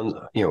doing tons,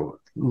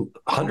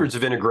 hundreds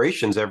of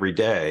integrations every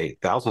day,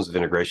 thousands of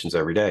integrations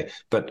every day,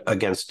 but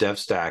against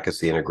DevStack as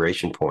the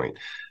integration point.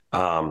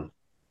 I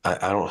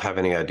don't have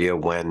any idea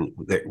when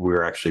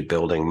we're actually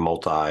building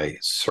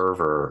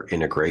multi-server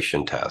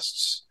integration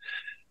tests.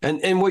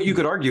 And what you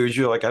could argue is,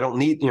 you're like, I don't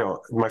need,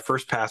 my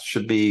first pass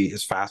should be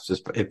as fast as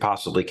it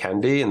possibly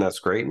can be, and that's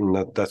great,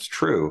 and that's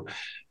true.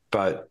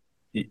 But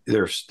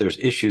there's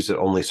issues that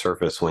only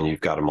surface when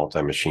you've got a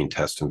multi-machine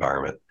test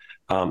environment,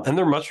 and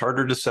they're much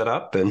harder to set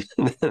up and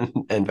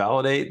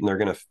validate. And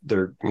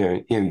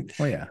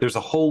there's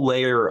a whole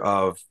layer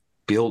of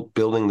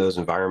building those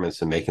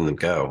environments and making them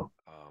go.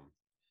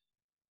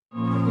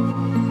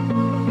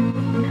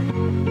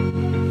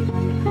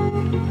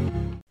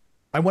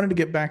 I wanted to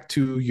get back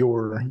to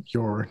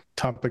your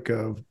topic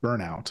of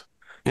burnout.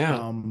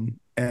 Yeah.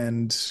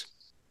 And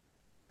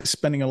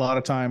spending a lot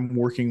of time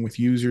working with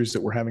users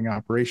that were having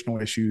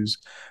operational issues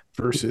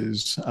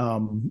versus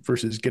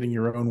getting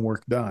your own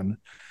work done.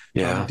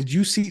 Yeah. Did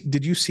you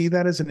see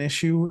that as an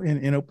issue in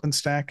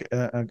OpenStack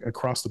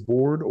across the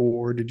board,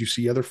 or did you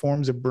see other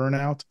forms of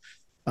burnout?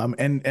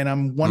 And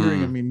I'm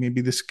wondering, I mean,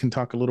 maybe this can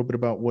talk a little bit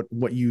about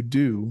what you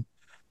do.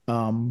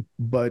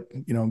 But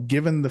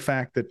given the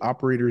fact that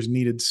operators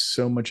need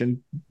so much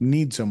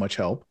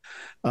help,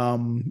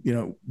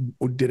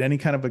 did any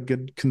kind of a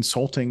good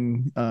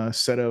consulting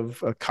set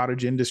of a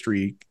cottage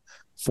industry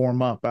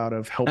form up out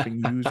of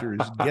helping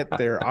users get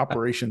their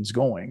operations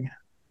going?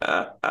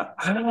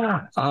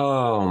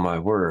 Oh my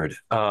word.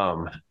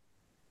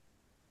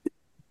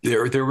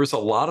 There was a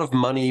lot of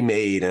money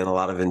made and a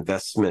lot of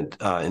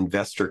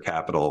investor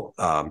capital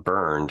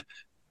burned,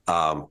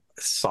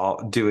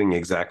 doing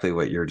exactly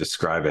what you're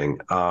describing.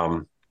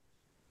 I'm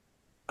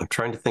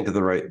trying to think of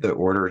the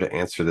order to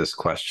answer this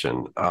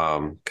question,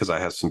 because I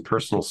have some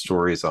personal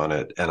stories on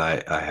it, and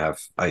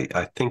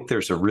I think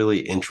there's a really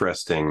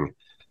interesting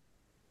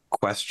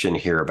question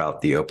here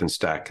about the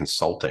OpenStack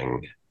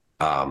consulting.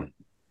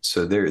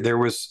 So there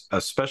was,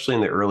 especially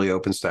in the early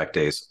OpenStack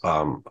days,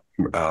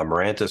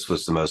 Mirantis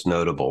was the most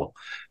notable,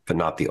 but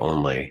not the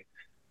only.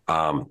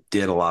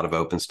 Did a lot of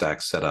OpenStack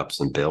setups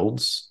and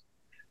builds,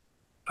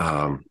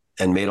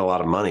 and made a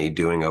lot of money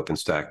doing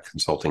OpenStack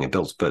consulting and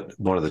builds. But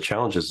one of the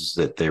challenges is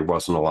that there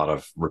wasn't a lot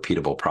of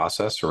repeatable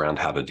process around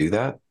how to do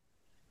that.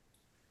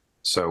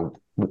 So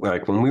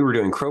like when we were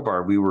doing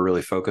Crowbar, we were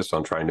really focused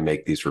on trying to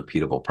make these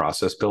repeatable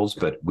process builds,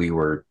 but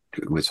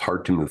it was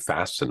hard to move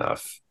fast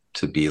enough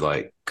to be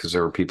like, because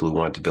there were people who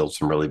wanted to build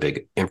some really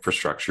big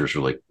infrastructures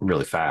really,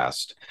 really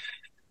fast.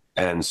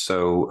 And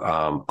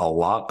so a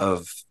lot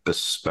of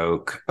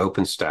bespoke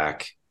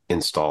OpenStack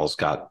installs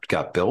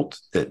got built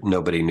that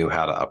nobody knew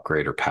how to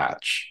upgrade or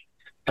patch.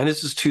 And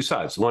this is two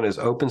sides. One is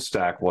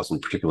OpenStack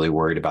wasn't particularly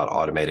worried about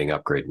automating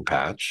upgrade and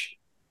patch.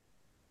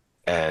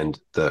 And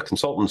the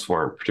consultants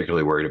weren't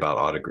particularly worried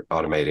about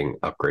automating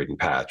upgrade and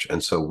patch.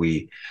 And so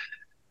we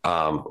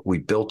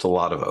built a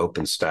lot of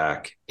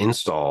OpenStack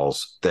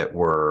installs that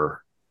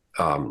were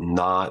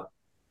not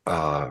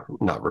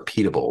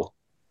repeatable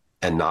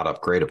and not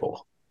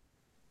upgradable.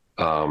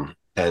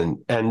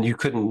 And you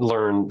couldn't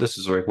learn. This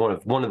is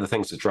one of the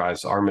things that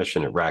drives our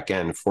mission at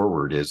RackN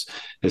forward is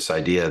this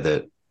idea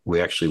that we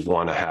actually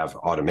want to have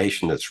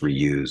automation that's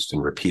reused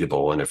and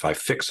repeatable. And if I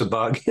fix a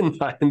bug in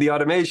the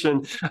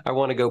automation, I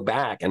want to go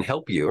back and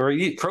help you. Or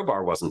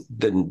Crowbar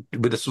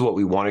but this is what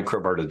we wanted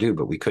Crowbar to do,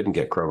 but we couldn't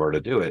get Crowbar to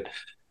do it,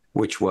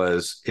 which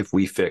was if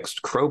we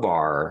fixed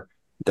Crowbar,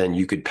 then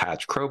you could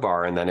patch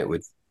Crowbar, and then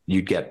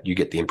you get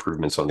the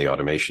improvements on the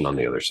automation on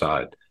the other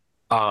side.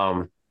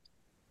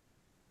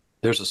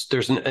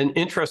 There's an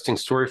interesting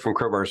story from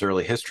Crowbar's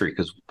early history,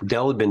 because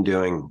Dell had been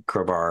doing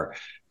Crowbar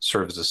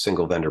sort of as a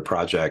single vendor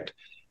project,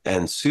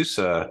 and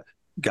SUSE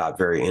got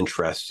very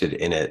interested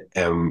in it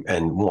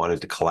and wanted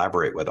to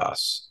collaborate with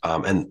us.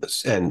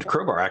 And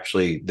Crowbar,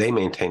 actually, they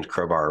maintained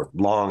Crowbar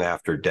long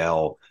after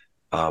Dell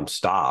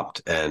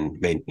stopped and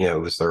it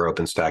was their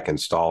OpenStack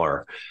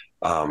installer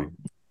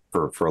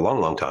for a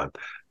long time.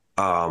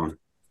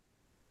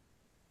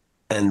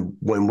 And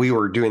when we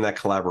were doing that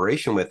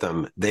collaboration with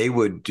them, they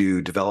would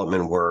do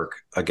development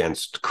work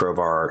against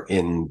Crowbar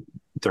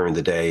during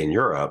the day in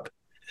Europe,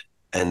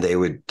 and they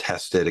would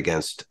test it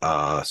against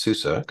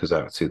SUSE, because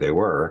that's who they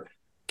were,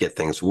 get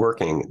things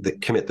working,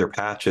 commit their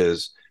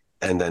patches,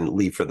 and then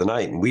leave for the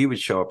night. And we would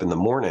show up in the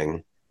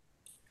morning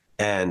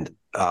and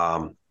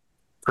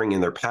bring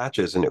in their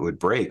patches, and it would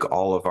break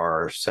all of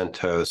our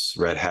CentOS,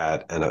 Red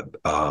Hat, and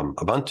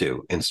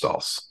Ubuntu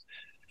installs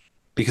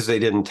because they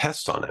didn't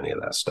test on any of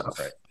that stuff.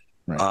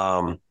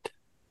 Right.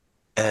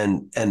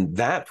 And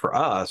that for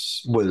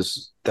us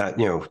was that,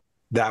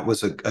 that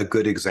was a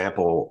good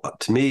example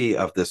to me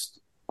of this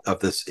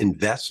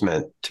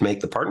investment to make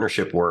the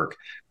partnership work.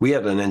 We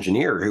had an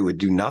engineer who would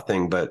do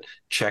nothing but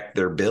check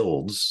their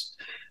builds,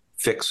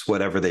 fix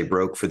whatever they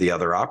broke for the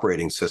other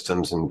operating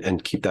systems,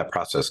 and keep that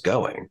process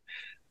going.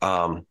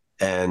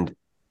 And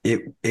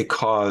it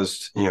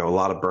caused, a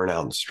lot of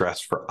burnout and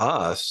stress for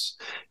us,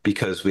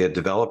 because we had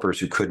developers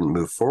who couldn't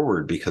move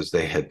forward because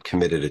they had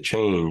committed a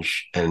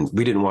change, and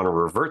we didn't want to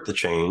revert the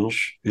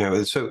change.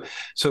 So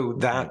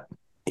that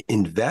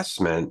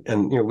investment,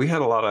 and we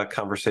had a lot of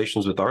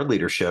conversations with our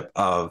leadership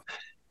of,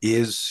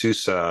 is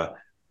SUSE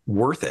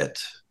worth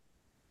it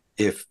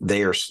if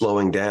they are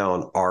slowing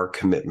down our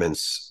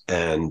commitments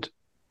and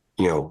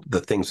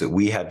the things that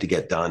we had to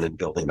get done in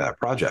building that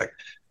project.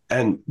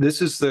 And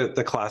this is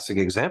the classic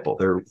example.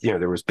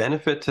 There was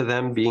benefit to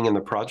them being in the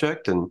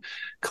project and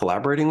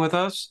collaborating with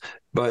us,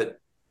 but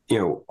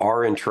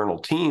our internal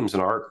teams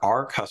and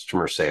our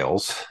customer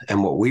sales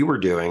and what we were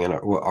doing and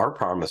what our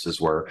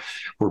promises were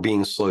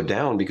being slowed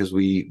down because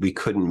we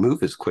couldn't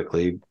move as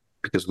quickly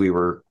because we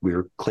were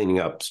cleaning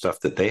up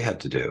stuff that they had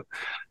to do.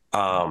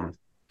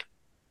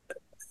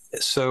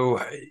 So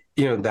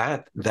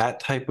that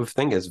type of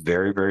thing is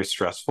very, very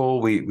stressful.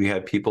 We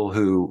had people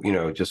who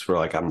just were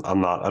like, I don't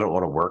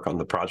want to work on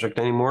the project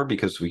anymore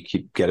because we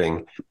keep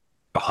getting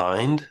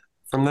behind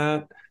from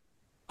that.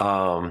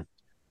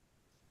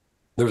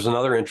 There was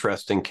another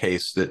interesting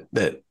case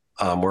that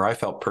where I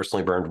felt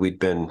personally burned.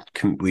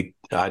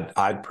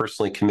 I'd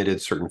personally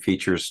committed certain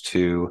features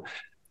to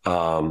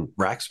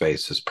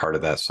Rackspace as part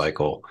of that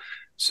cycle,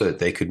 so that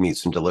they could meet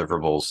some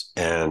deliverables.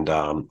 And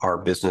our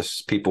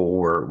business people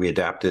we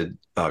adapted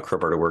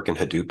Crowbar to work in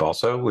Hadoop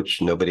also,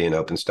 which nobody in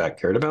OpenStack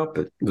cared about,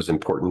 but it was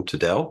important to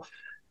Dell.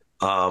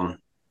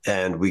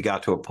 And we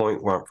got to a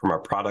point where, from our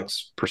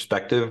products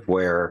perspective,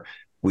 where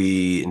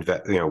we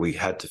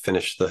had to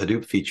finish the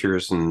Hadoop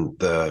features, and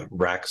the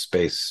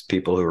Rackspace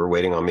people who were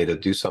waiting on me to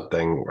do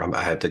something,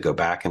 I had to go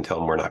back and tell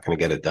them we're not going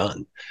to get it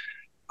done.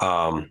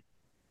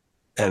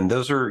 And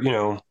those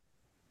are,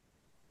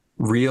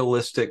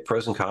 realistic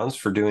pros and cons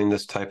for doing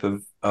this type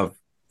of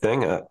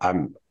thing.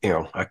 I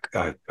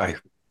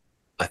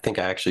think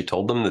I actually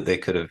told them that they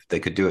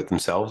could do it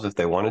themselves if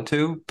they wanted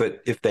to,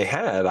 but if they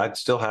had, I'd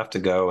still have to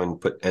go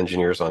and put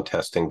engineers on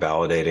testing,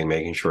 validating,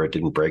 making sure it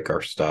didn't break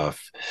our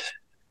stuff.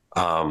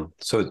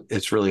 So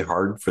it's really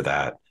hard for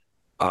that.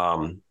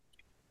 But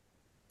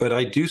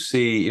I do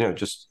see,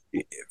 just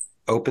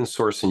open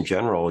source in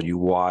general, you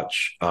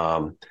watch,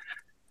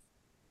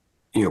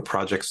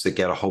 projects that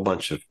get a whole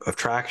bunch of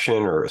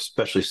traction, or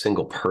especially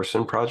single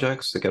person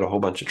projects that get a whole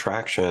bunch of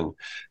traction.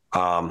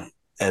 And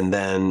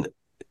then,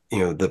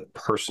 the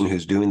person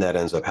who's doing that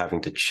ends up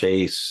having to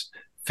chase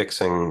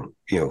fixing,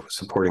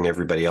 supporting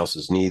everybody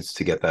else's needs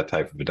to get that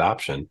type of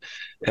adoption.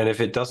 And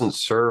if it doesn't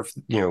serve,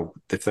 if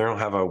they don't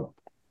have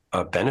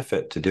a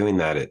benefit to doing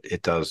that,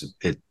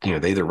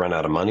 they either run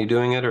out of money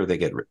doing it or they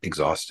get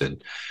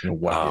exhausted.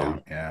 And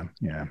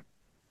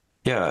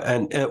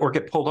or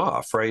get pulled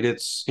off, right?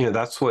 It's,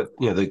 that's what,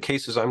 the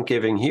cases I'm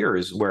giving here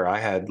is where I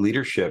had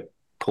leadership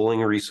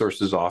pulling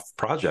resources off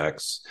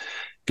projects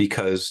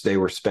because they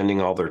were spending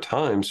all their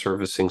time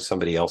servicing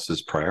somebody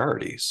else's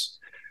priorities.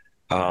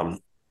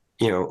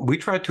 We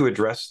tried to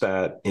address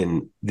that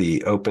in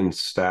the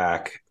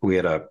OpenStack. We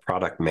had a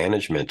product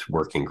management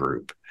working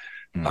group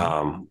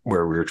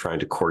where we were trying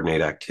to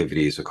coordinate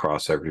activities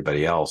across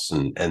everybody else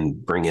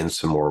and bring in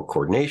some more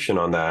coordination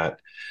on that.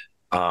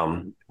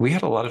 We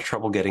had a lot of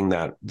trouble getting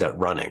that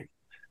running.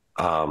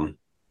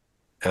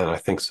 And I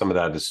think some of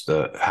that is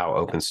how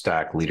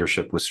OpenStack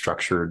leadership was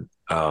structured,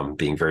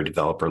 being very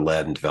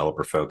developer-led and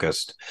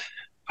developer-focused.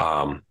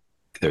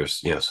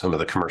 There's, some of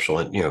the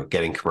commercial,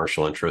 getting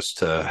commercial interest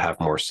to have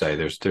more say.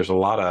 There's a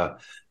lot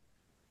of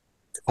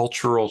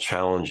cultural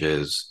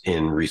challenges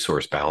in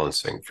resource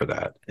balancing for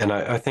that. And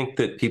I think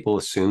that people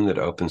assume that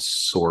open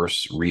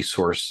source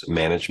resource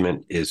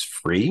management is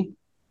free.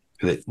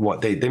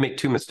 They make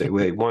two mistakes.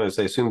 One is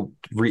they assume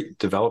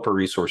developer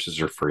resources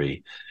are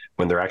free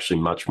when they're actually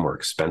much more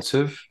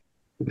expensive.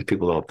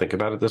 People don't think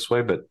about it this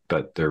way, but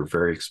they're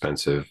very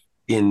expensive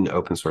in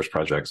open source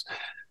projects.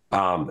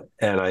 And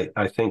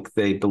I think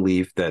they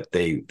believe that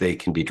they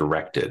can be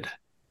directed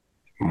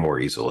more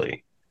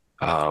easily.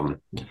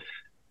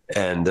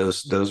 And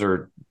those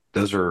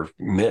are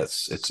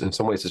myths. It's in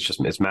some ways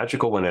it's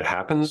magical when it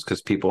happens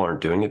because people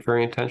aren't doing it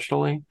very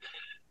intentionally.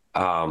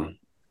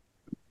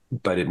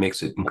 But it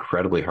makes it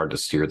incredibly hard to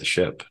steer the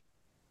ship.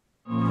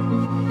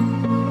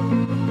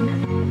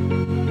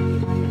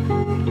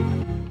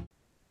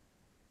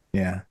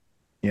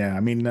 Yeah.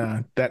 I mean,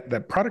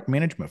 that product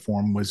management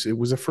forum was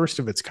a first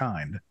of its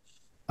kind.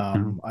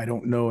 I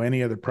don't know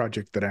any other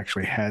project that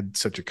actually had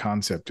such a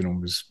concept, and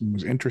it was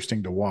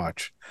interesting to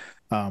watch.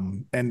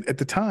 And at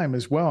the time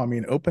as well, I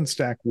mean,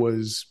 OpenStack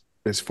was,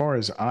 as far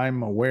as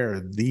I'm aware,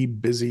 the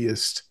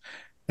busiest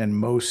and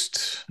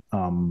most,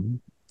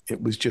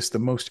 it was just the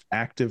most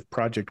active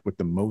project with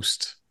the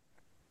most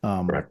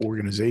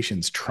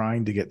organizations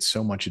trying to get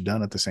so much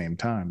done at the same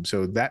time.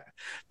 So that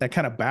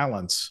kind of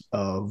balance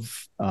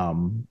of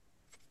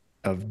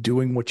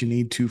doing what you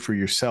need to for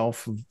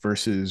yourself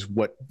versus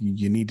what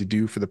you need to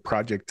do for the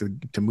project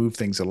to move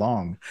things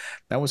along,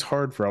 that was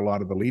hard for a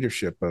lot of the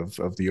leadership of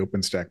the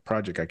OpenStack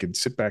project. I could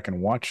sit back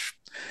and watch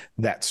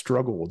that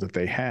struggle that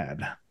they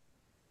had.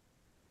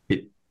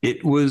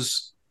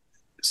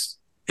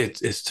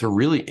 It's a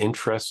really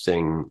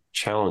interesting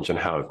challenge in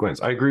how it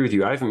goes. I agree with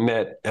you. I've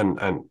met and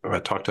I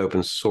talk to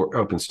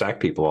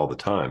OpenStack people all the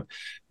time.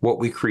 What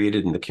we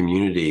created in the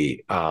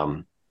community,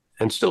 and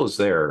still is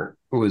there,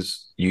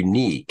 was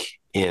unique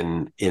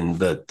in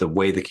the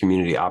way the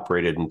community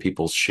operated and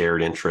people's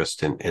shared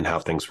interest in how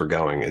things were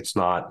going. It's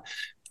not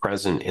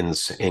present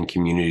in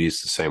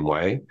communities the same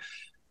way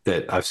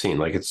that I've seen.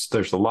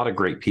 There's a lot of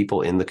great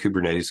people in the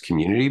Kubernetes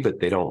community, but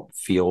they don't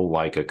feel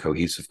like a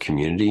cohesive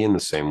community in the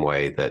same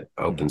way that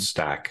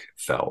OpenStack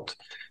felt.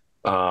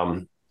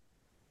 At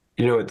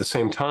the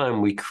same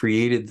time, we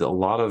created a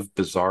lot of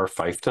bizarre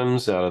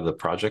fiefdoms out of the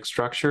project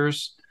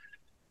structures,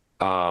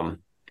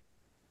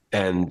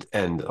 and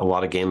a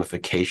lot of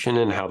gamification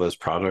in how those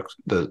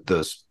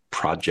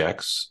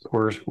projects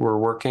were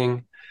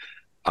working.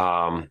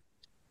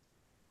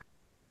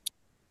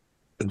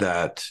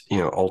 That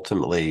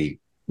ultimately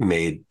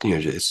made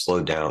it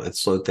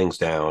slowed things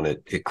down.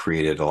 It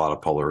created a lot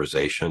of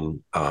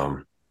polarization.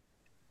 That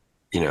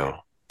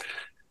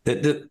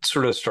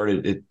sort of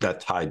started that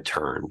tide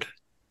turned,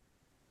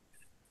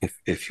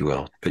 if you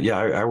will. But yeah,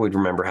 I would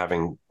remember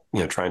having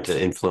trying to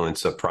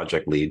influence a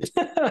project lead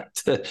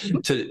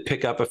to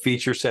pick up a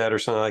feature set or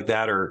something like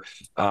that. Or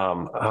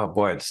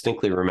I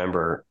distinctly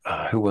remember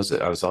who was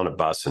it? I was on a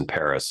bus in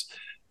Paris,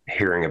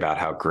 hearing about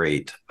how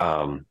great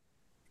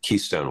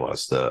Keystone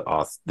was, the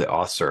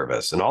auth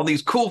service, and all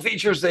these cool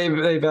features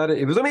they've added.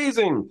 It was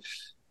amazing.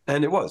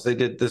 And it was. They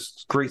did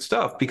this great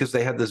stuff because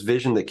they had this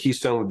vision that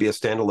Keystone would be a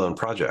standalone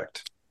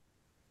project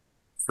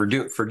for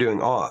doing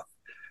auth.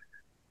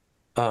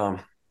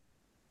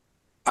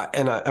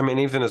 I mean,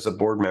 even as a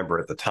board member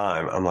at the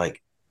time, I'm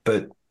like,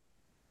 but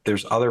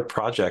there's other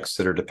projects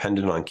that are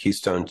dependent on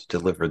Keystone to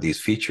deliver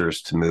these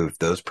features to move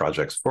those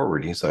projects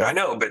forward. He's like, I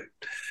know, but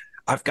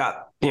I've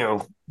got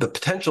the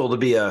potential to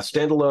be a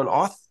standalone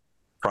auth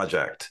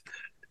project,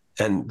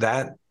 and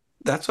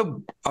that's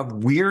a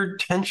weird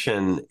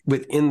tension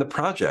within the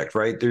project,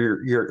 right?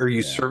 Are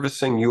you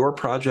servicing your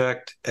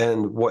project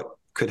and what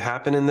could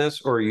happen in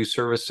this, or are you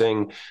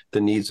servicing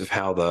the needs of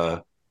how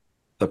the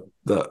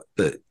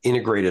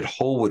integrated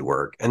whole would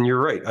work? And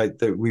you're right,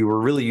 we were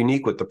really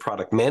unique with the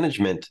product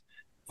management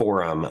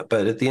forum,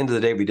 but at the end of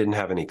the day, we didn't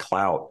have any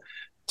clout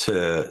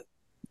to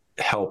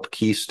help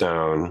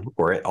Keystone,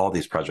 or all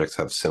these projects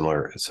have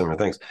similar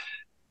things,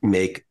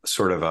 make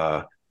sort of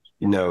a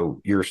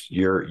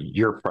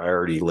your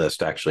priority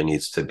list actually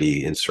needs to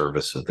be in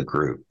service of the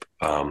group.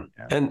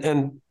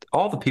 And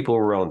all the people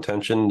were well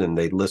intentioned, and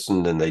they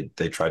listened, and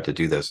they tried to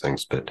do those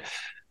things, but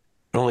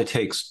it only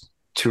takes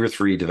 2 or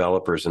 3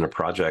 developers in a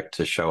project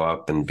to show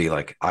up and be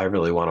like, I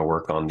really want to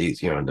work on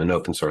these, in an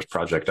open source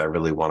project, I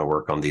really want to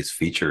work on these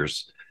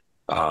features,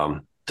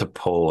 to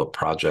pull a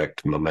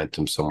project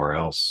momentum somewhere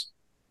else.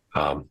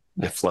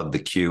 flood the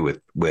queue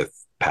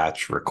with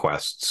patch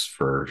requests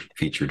for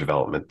feature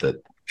development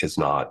that is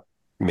not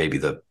maybe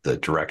the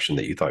direction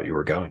that you thought you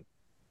were going.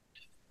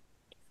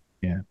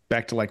 Yeah.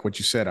 Back to like what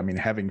you said. I mean,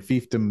 having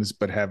fiefdoms,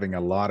 but having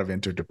a lot of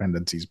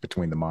interdependencies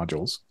between the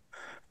modules.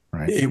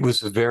 Right. It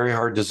was a very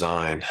hard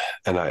design,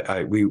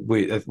 and we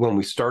when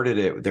we started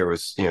it, there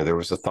was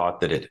a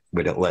thought that it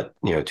would let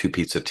two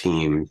pizza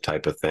team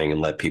type of thing and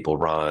let people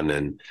run.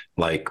 And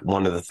like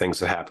one of the things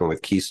that happened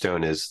with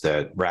Keystone is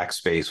that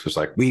Rackspace was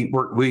like,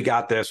 we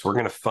got this, we're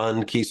going to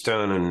fund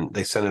Keystone, and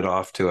they sent it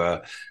off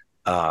to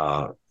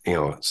some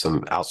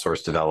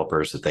outsourced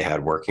developers that they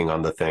had working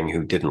on the thing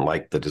who didn't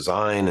like the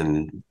design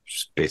and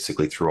just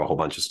basically threw a whole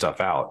bunch of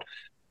stuff out.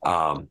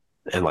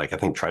 And like, I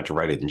think tried to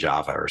write it in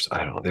Java or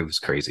I don't know, it was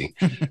crazy.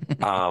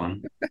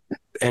 And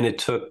it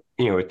took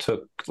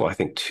I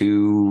think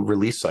 2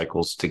 release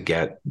cycles to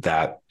get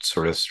that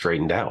sort of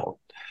straightened out.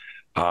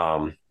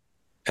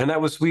 And that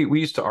was, we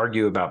used to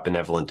argue about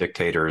benevolent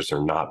dictators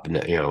or not,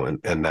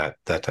 and that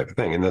type of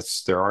thing. And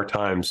there are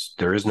times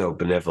there is no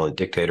benevolent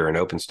dictator in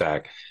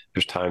OpenStack.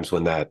 There's times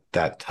when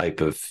that type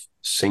of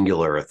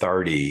singular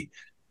authority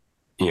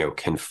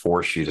can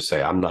force you to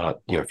say, I'm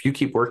not, if you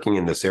keep working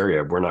in this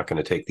area, we're not going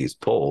to take these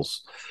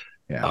pulls,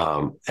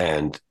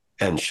 and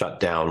shut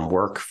down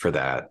work for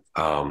that.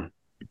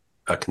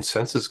 A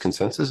consensus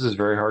is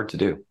very hard to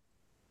do.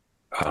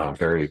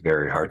 Very,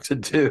 very hard to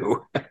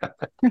do.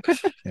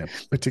 Yeah,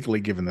 particularly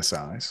given the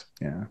size.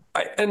 Yeah.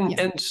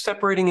 And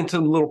separating into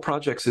little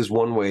projects is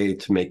one way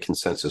to make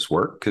consensus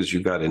work, because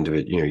you've got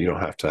individual, you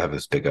don't have to have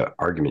this big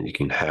argument. You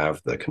can have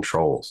the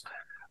controls.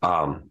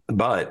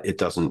 But it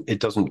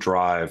doesn't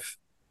drive.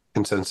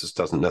 Consensus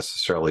doesn't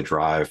necessarily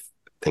drive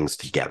things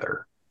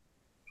together.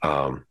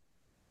 And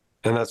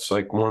that's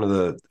like one of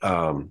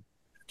the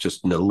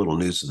just a little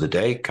news of the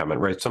day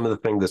comment, right? Some of the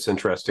thing that's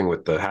interesting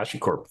with the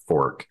HashiCorp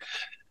fork,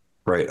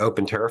 right?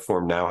 Open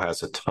Terraform now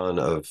has a ton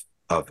of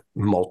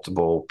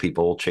multiple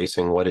people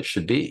chasing what it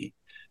should be.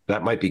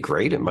 That might be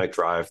great. It might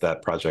drive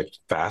that project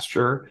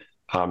faster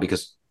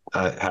because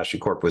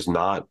HashiCorp was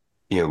not,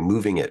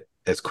 moving it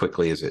as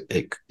quickly as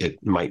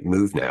it might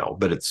move now.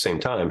 But at the same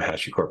time,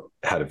 HashiCorp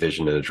had a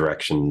vision and a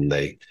direction.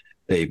 They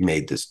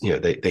made this,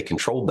 they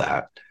controlled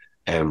that.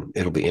 And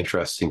it'll be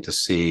interesting to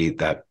see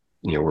that,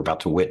 we're about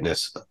to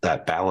witness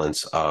that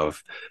balance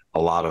of a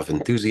lot of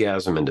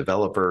enthusiasm and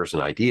developers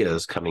and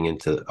ideas coming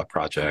into a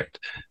project.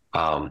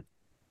 And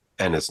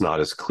it's not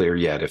as clear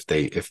yet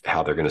if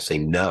how they're going to say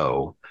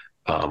no.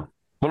 One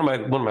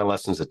of my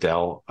lessons at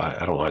Dell,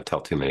 I don't want to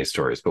tell too many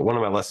stories, but one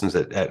of my lessons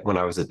when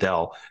I was at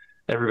Dell,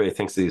 everybody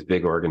thinks of these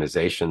big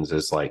organizations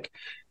as like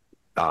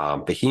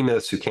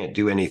behemoths who can't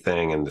do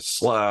anything and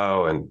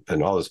slow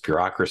and all this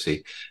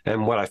bureaucracy.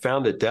 And what I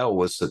found at Dell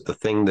was that the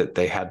thing that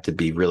they had to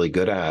be really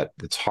good at,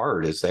 that's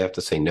hard, is they have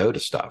to say no to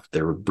stuff.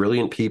 They were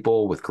brilliant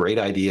people with great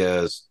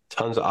ideas,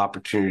 tons of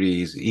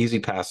opportunities, easy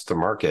paths to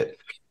market.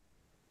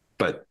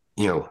 But,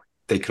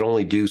 they could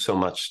only do so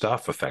much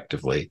stuff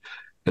effectively.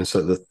 And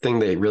so the thing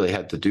they really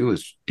had to do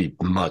is be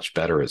much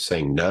better at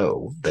saying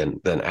no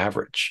than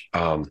average.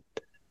 And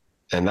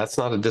that's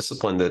not a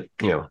discipline that,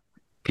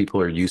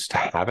 people are used to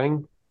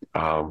having.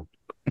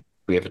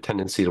 We have a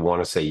tendency to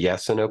want to say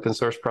yes in open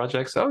source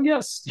projects. Oh,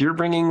 yes, you're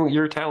bringing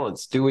your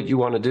talents. Do what you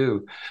want to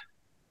do.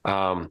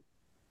 And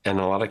in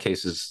a lot of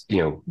cases,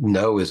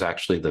 no is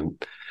actually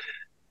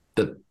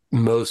the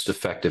most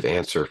effective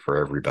answer for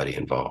everybody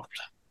involved.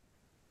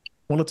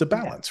 Well, it's a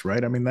balance,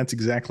 right? I mean, that's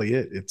exactly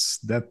it.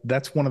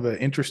 That's one of the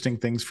interesting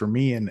things for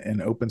me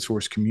in open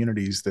source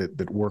communities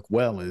that work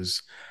well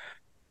is,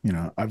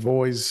 I've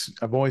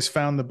always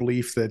found the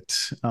belief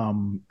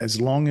that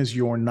as long as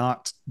you're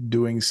not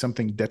doing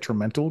something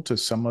detrimental to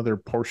some other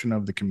portion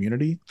of the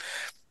community,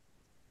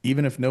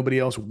 even if nobody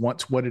else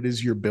wants what it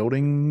is you're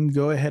building,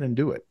 go ahead and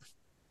do it.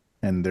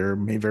 And there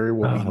may very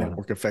well be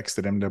network effects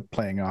that end up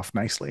playing off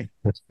nicely.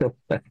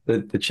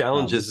 The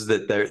challenge is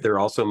that there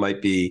also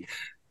might be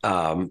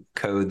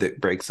code that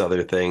breaks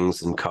other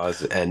things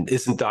and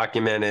isn't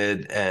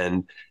documented,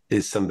 and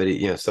is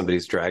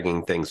somebody's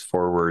dragging things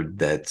forward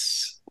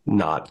that's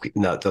not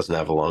doesn't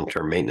have a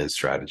long-term maintenance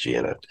strategy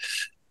in it.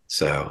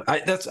 So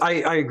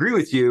I agree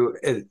with you,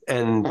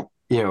 and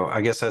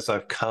I guess as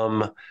I've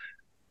come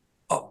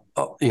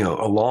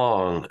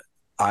along,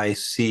 I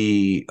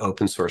see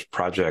open source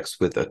projects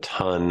with a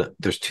ton.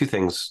 There's two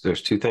things.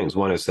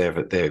 One is they have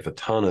a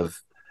ton of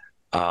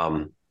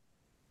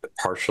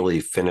partially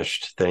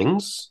finished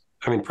things.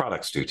 I mean,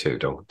 products do too.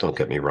 Don't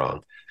get me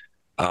wrong.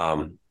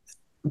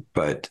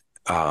 But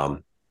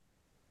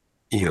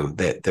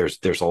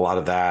there's a lot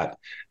of that.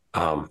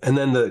 And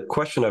then the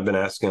question I've been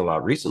asking a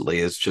lot recently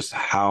is just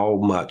how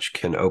much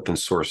can open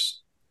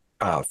source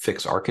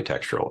fix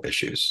architectural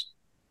issues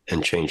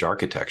and change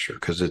architecture?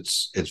 Because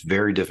it's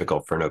very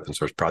difficult for an open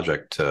source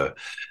project to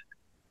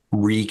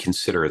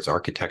reconsider its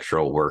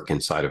architectural work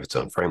inside of its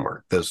own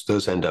framework.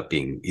 Those end up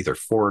being either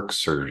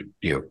forks or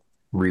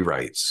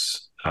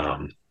rewrites,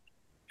 and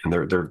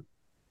they're.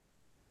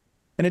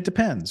 And it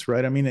depends,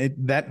 right? I mean,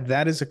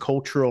 that is a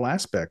cultural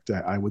aspect,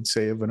 I would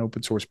say, of an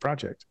open source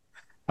project.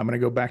 I'm going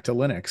to go back to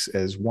Linux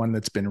as one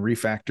that's been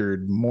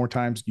refactored more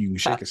times than you can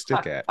shake a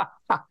stick at.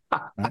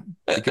 Right?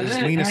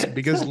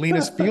 Because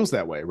Linus feels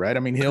that way, right? I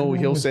mean,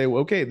 he'll say,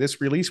 well, okay, this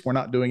release, we're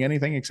not doing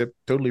anything except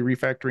totally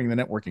refactoring the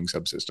networking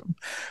subsystem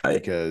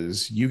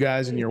because you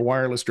guys and your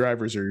wireless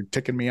drivers are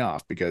ticking me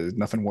off because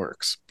nothing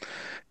works.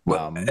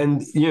 Well,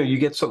 and you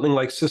get something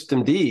like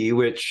Systemd,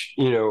 which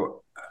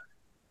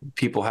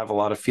people have a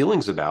lot of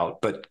feelings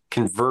about, but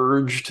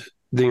converged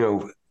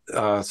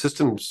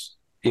systems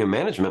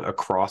management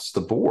across the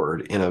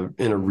board in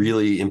a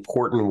really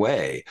important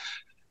way.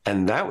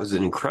 And that was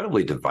an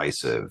incredibly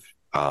divisive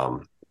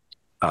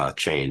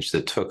change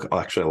that took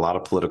actually a lot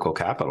of political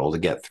capital to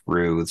get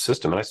through the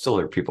system. And I still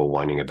hear people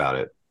whining about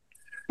it.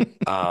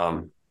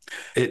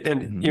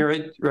 You're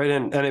right.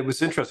 And it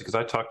was interesting because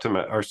I talked to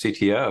our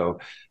CTO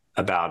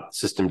about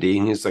Systemd,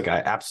 and he's like, I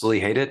absolutely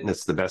hate it. And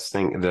it's the best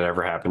thing that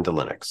ever happened to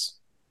Linux.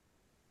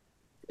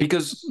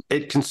 Because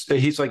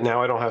he's like,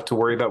 now I don't have to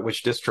worry about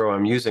which distro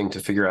I'm using to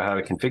figure out how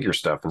to configure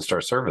stuff and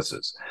start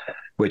services,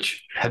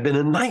 which had been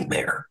a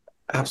nightmare,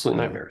 absolute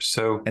nightmare.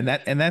 So, and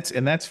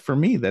that's for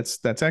me,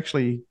 that's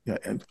actually,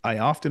 I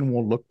often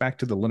will look back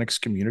to the Linux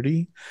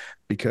community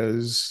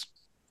because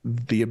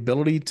the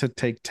ability to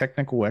take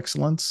technical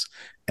excellence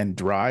and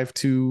drive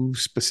to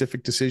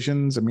specific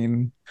decisions. I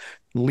mean,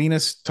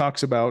 Linus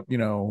talks about, we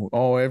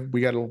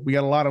got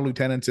a lot of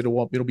lieutenants.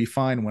 It'll be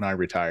fine when I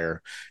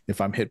retire if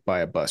I'm hit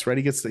by a bus, right?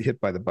 He gets the hit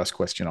by the bus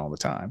question all the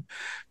time.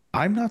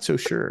 I'm not so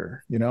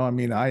sure. I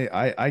mean,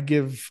 I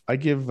give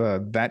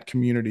that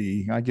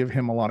community, I give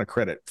him a lot of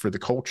credit for the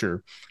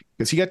culture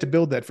because he got to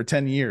build that for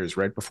 10 years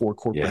right before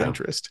corporate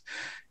interest.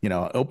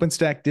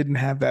 OpenStack didn't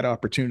have that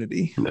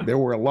opportunity. No. There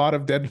were a lot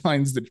of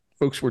deadlines that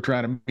folks were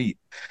trying to meet,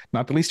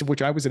 not the least of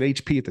which I was at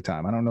HP at the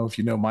time. I don't know if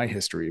you know my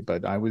history,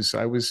 but I was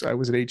at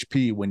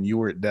HP when you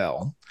were at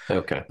Dell.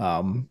 Okay.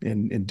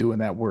 In doing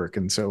that work.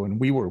 And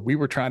we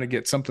were trying to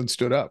get something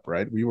stood up,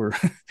 right? We were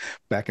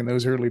back in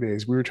those early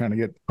days, we were trying to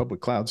get public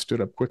cloud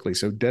stood up quickly.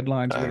 So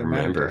deadlines really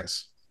mattered to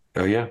us.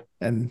 Oh yeah.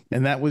 And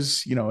that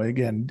was,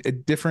 again, a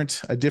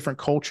different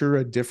culture,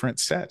 a different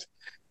set.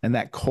 And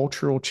that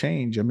cultural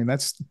change, I mean,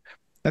 that's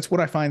what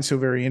I find so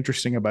very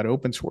interesting about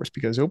open source,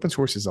 because open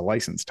source is a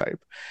license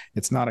type.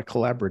 It's not a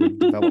collaborative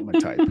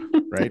development type,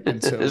 right?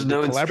 And so there's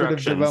no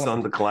instructions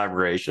on the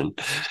collaboration.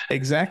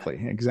 Exactly.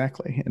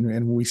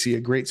 And we see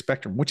a great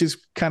spectrum, which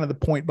is kind of the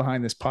point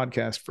behind this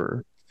podcast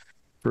for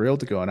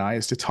Ildiko and I,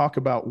 is to talk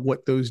about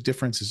what those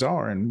differences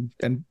are and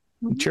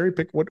cherry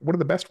pick what are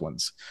the best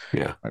ones.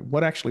 Yeah. Right?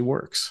 What actually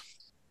works.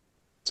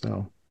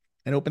 So,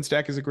 and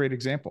OpenStack is a great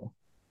example.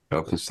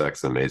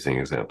 OpenStack's an amazing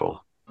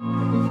example.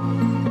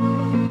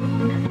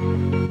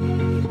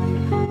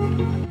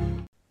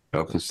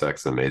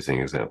 OpenStack's an amazing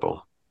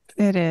example.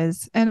 It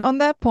is. And on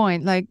that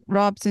point, like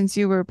Rob, since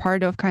you were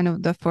part of kind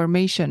of the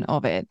formation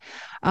of it,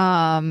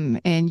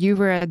 and you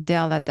were at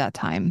Dell at that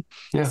time.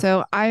 Yeah.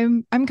 So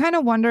I'm kind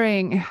of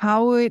wondering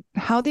how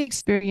the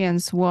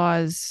experience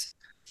was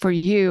for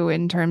you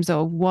in terms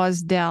of,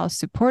 was Dell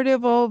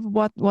supportive of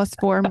what was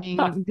forming?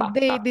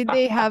 Did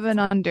they have an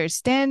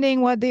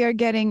understanding what they are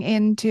getting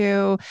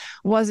into?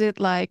 Was it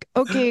like,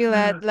 okay,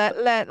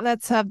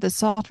 let's have the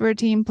software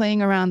team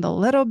playing around a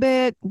little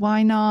bit,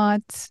 why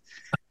not?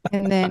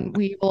 And then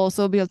we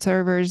also build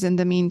servers in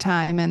the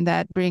meantime, and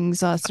that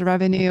brings us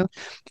revenue.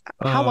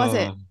 How was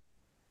it?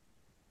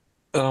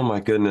 Oh my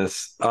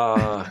goodness.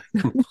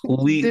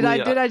 Completely. Did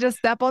I just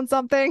step on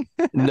something?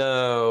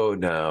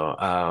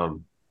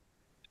 No.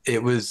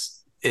 It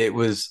was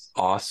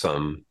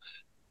awesome,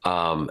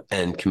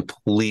 and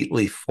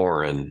completely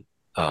foreign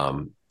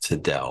to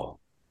Dell.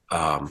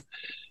 The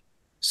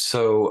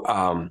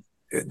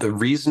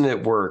reason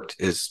it worked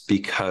is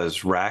because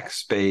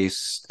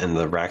Rackspace and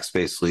the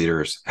Rackspace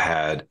leaders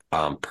had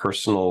a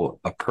personal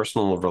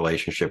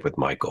relationship with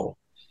Michael,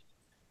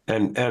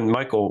 and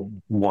Michael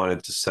Dell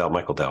wanted to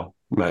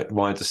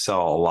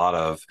sell a lot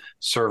of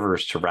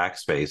servers to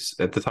Rackspace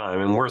at the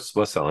time, and was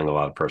selling a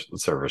lot of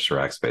servers to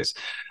Rackspace.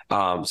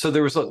 So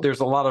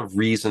there's a lot of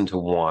reason to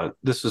want.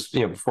 This was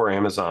before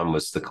Amazon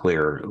was the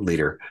clear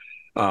leader,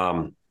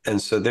 and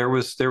so there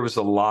was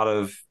a lot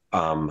of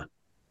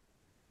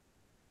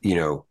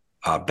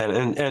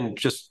and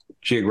just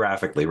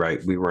geographically,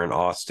 right? We were in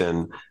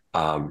Austin.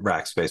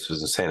 Rackspace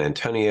was in San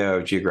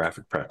Antonio.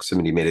 Geographic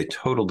proximity made a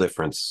total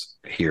difference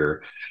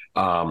here.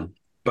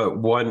 But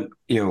one,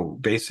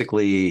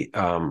 basically,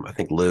 I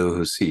think Lou,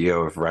 who's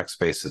CEO of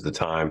Rackspace at the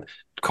time,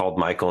 called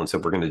Michael and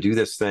said, we're going to do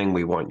this thing.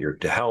 We want you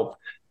to help.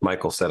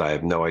 Michael said, I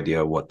have no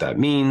idea what that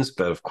means,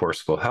 but of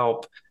course we'll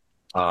help.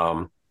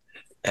 And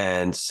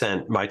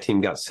my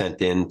team got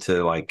sent in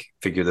to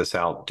figure this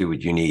out, do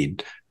what you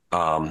need.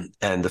 And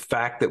the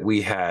fact that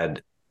we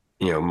had,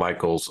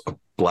 Michael's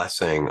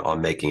blessing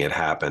on making it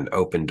happen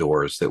opened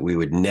doors that we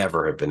would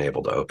never have been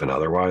able to open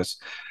otherwise.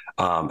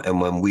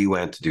 And when we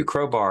went to do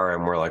Crowbar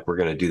and we're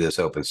going to do this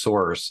open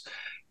source,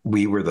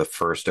 we were the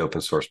first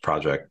open source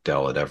project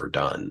Dell had ever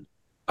done.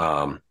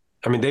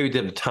 They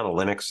did a ton of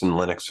Linux and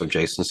Linux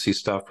adjacency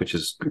stuff, which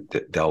is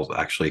Dell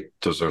actually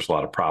deserves a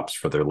lot of props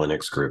for their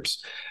Linux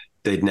groups.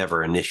 they'd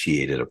never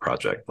initiated a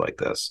project like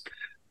this.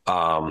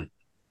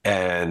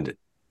 And,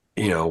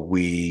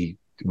 we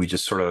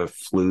just sort of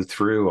flew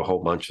through a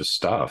whole bunch of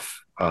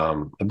stuff,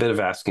 a bit of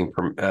asking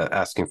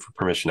for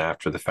permission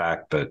after the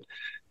fact, but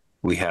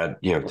we had,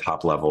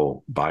 top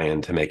level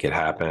buy-in to make it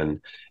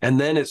happen. And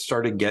then it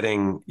started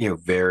getting,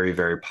 very,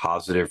 very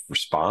positive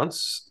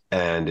response,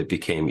 and it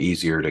became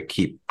easier to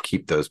keep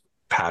those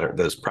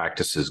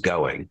practices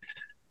going.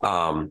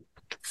 The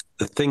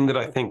thing that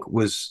I think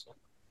was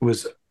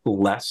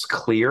less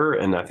clear,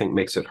 and I think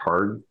makes it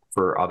hard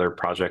for other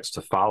projects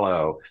to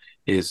follow,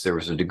 is there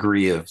was a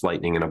degree of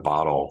lightning in a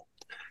bottle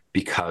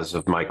because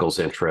of Michael's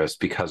interest,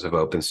 because of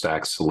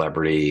OpenStack's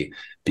celebrity,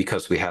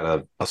 because we had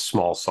a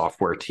small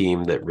software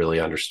team that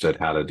really understood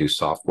how to do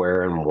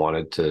software and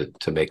wanted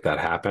to make that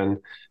happen.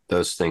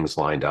 Those things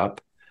lined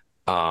up.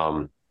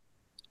 And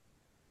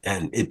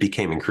it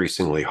became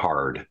increasingly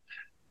hard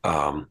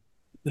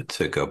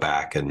to go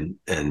back and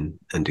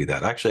do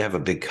that. I actually have a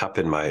big cup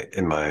in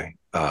my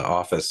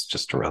office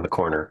just around the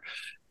corner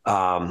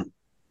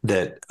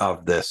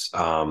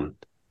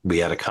we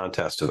had a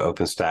contest of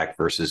OpenStack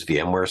versus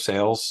VMware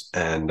sales,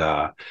 and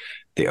the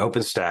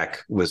OpenStack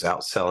was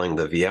outselling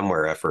the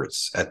VMware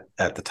efforts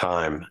at the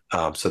time.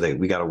 So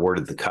we got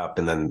awarded the cup,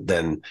 and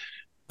then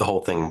the whole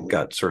thing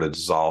got sort of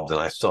dissolved, and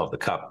I still have the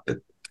cup, but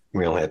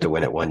we only had to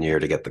win it 1 year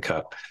to get the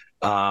cup.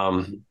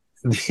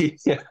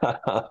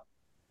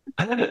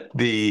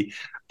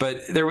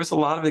 But there was a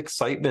lot of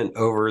excitement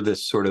over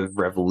this sort of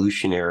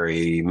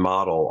revolutionary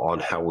model on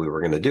how we were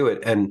going to do it.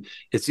 And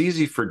it's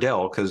easy for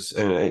Dell because,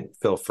 and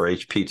Phil, for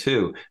HP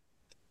too,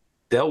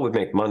 Dell would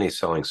make money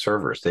selling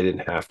servers. They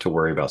didn't have to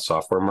worry about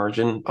software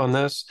margin on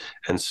this.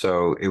 And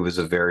so it was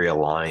a very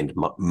aligned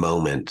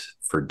moment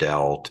for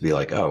Dell to be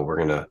like, oh, we're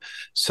going to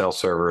sell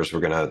servers.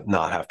 We're going to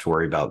not have to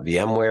worry about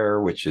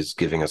VMware, which is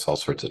giving us all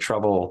sorts of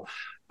trouble.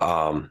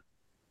 And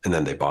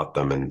then they bought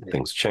them and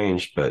things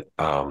changed. But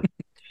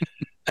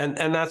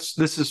and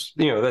this is,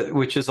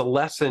 which is a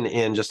lesson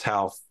in just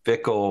how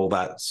fickle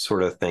that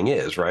sort of thing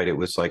is, right? It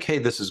was like, hey,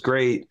 this is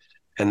great.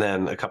 And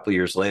then a couple of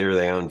years later,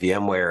 they own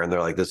VMware and they're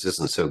like, this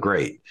isn't so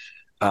great.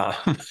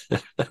 And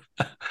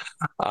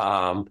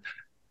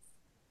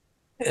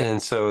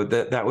so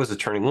that was a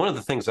turning. One of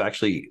the things that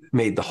actually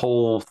made the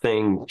whole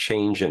thing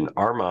change in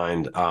our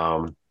mind,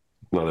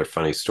 another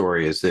funny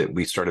story, is that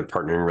we started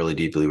partnering really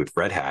deeply with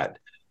Red Hat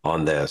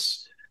on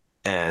this.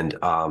 And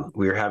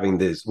we were having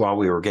this, while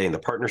we were getting the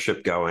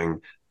partnership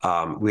going,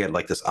 we had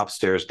like this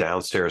upstairs,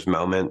 downstairs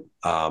moment.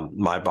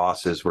 My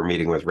bosses were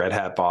meeting with Red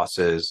Hat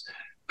bosses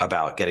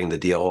about getting the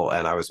deal,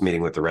 and I was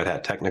meeting with the Red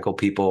Hat technical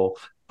people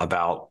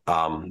about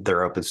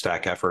their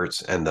OpenStack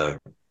efforts. And the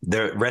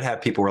Red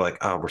Hat people were like,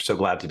 oh, we're so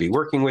glad to be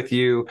working with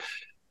you,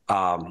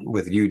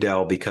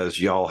 Dell, because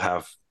y'all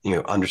have,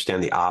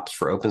 understand the ops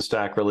for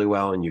OpenStack really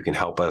well, and you can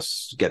help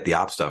us get the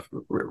ops stuff.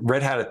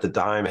 Red Hat at the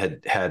time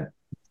had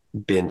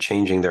been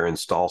changing their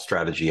install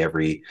strategy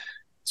every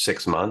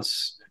 6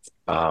 months.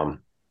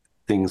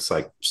 Things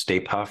like Stay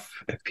Puff,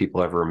 if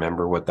people ever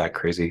remember what that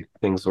crazy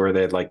things were,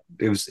 they had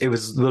it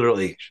was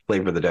literally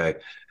flavor of the day.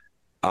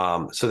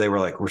 So they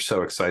were like, we're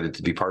so excited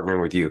to be partnering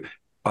with you.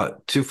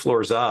 2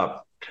 floors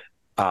up,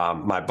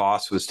 my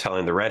boss was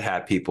telling the Red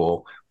Hat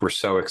people, we're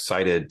so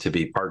excited to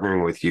be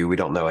partnering with you. We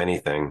don't know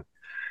anything.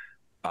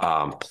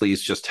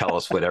 Please just tell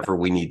us whatever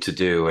we need to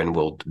do, and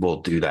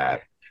we'll do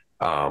that.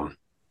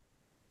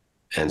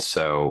 And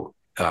so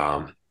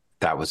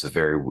that was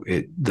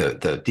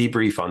the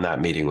debrief on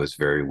that meeting was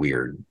very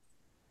weird.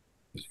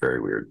 It was very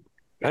weird.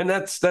 And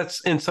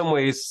that's in some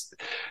ways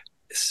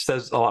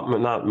says a lot,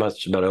 not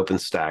much about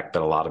OpenStack,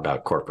 but a lot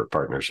about corporate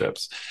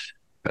partnerships.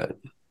 But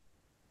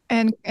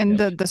And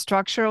the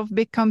structure of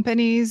big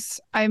companies,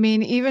 I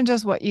mean, even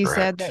just what you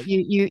said, that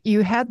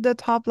you had the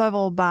top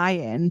level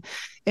buy-in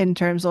in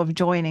terms of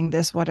joining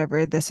this,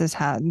 whatever this is,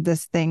 how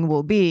this thing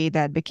will be,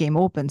 that became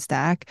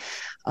OpenStack.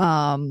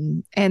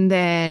 And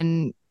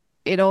then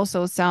it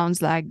also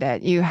sounds like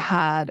that you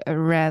had a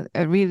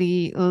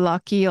really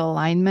lucky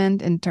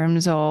alignment in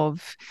terms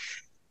of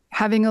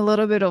having a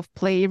little bit of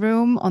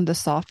playroom on the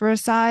software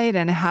side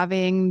and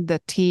having the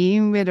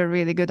team with a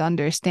really good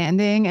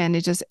understanding, and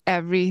it just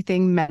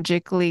everything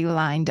magically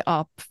lined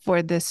up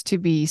for this to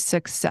be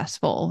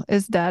successful.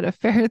 Is that a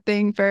fair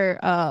thing for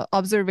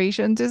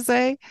observation to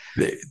say?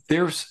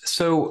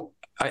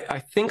 I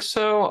think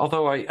so,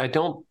 although I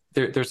don't,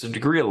 there's a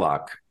degree of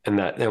luck in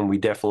that,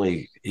 and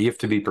you have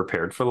to be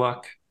prepared for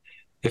luck,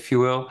 if you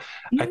will.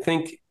 Mm-hmm. I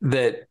think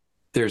that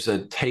there's a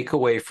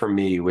takeaway for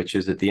me, which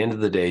is at the end of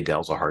the day,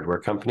 Dell's a hardware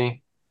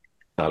company,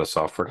 not a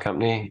software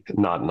company,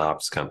 not an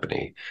ops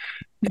company.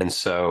 And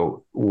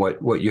so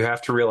what you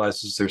have to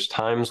realize is there's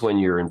times when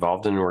you're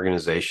involved in an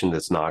organization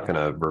that's not going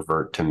to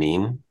revert to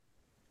mean,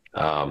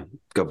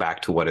 go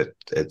back to what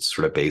its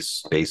sort of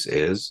base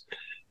is.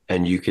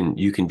 And you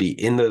can be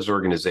in those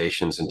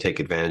organizations and take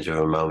advantage of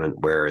a moment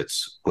where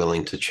it's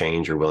willing to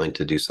change or willing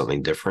to do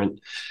something different.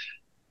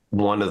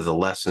 One of the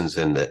lessons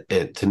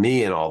to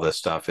me in all this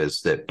stuff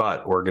is that,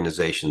 but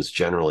organizations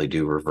generally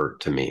do revert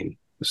to mean.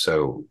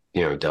 So,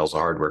 Dell's a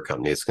hardware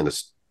company. It's going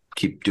to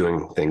keep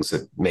doing things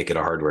that make it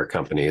a hardware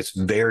company. It's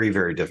very,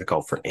 very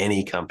difficult for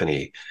any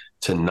company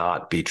to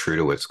not be true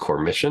to its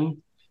core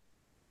mission.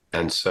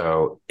 And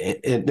so,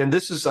 and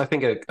this is, I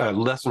think, a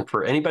lesson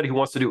for anybody who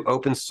wants to do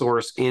open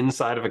source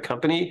inside of a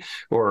company,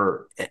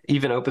 or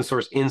even open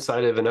source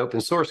inside of an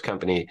open source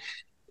company.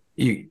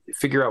 You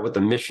figure out what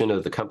the mission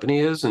of the company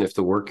is, and if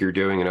the work you're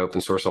doing in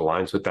open source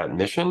aligns with that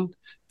mission,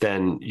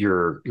 then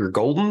you're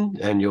golden,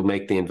 and you'll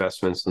make the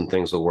investments and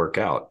things will work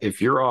out.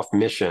 If you're off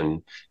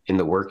mission in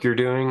the work you're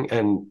doing,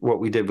 and what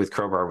we did with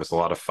Crowbar was a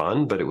lot of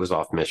fun, but it was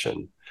off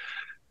mission.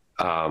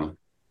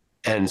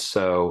 And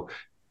so,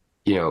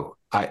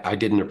 I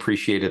didn't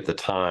appreciate at the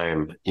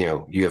time,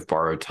 you have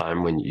borrowed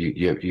time when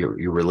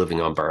you were living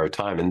on borrowed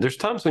time. And there's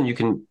times when you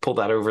can pull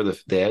that over the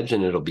edge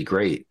and it'll be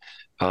great.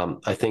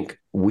 I think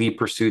we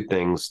pursued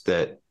things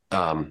that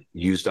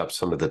used up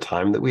some of the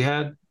time that we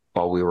had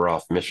while we were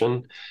off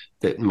mission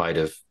that might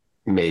have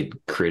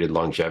created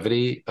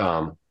longevity.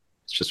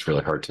 It's just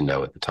really hard to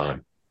know at the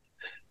time.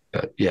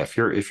 But yeah, if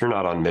you're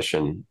not on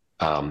mission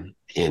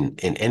in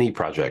any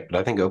project, but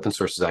I think open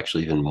source is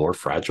actually even more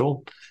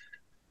fragile.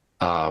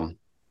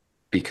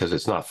 Because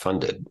it's not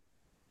funded.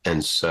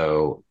 And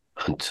so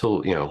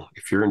until,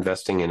 if you're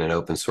investing in an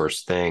open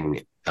source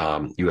thing,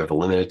 you have a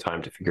limited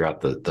time to figure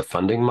out the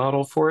funding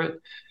model for it.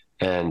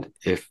 And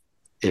if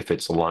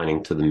it's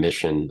aligning to the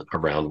mission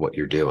around what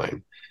you're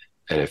doing.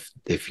 And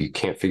if you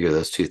can't figure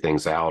those two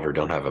things out or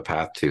don't have a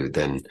path to,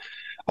 then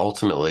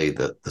ultimately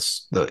the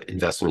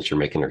investments you're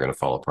making are going to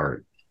fall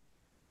apart.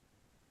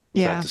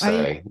 Yeah. Sad to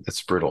say,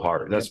 it's brutal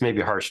hard. That's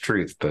maybe a harsh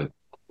truth, but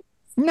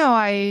no,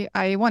 I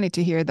wanted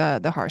to hear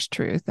the harsh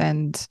truth.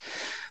 And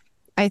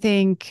I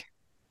think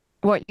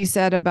what you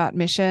said about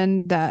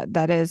mission,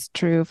 that is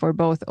true for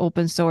both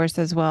open source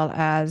as well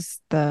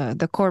as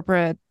the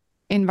corporate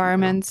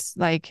environments,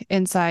 like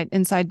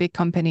inside big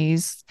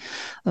companies.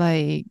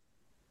 Like,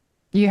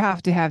 you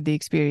have to have the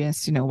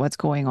experience to know what's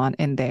going on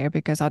in there,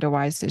 because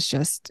otherwise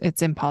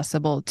it's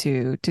impossible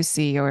to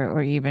see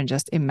or even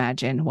just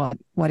imagine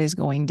what is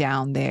going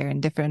down there in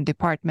different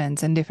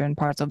departments and different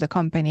parts of the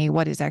company,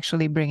 what is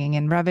actually bringing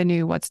in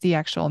revenue, what's the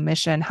actual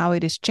mission, how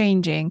it is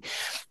changing.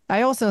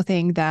 I also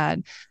think that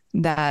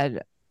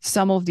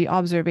some of the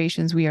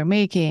observations we are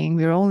making,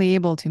 we're only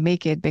able to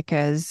make it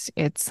because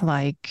it's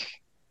like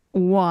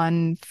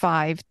 1,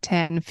 5,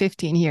 10,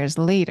 15 years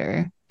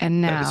later.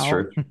 And now, that is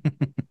true.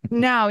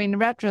 Now in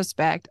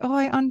retrospect,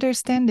 I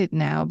understand it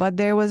now, but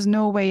there was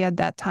no way at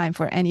that time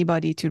for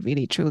anybody to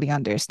really truly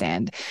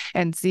understand.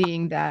 And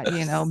seeing that,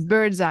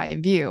 bird's eye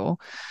view,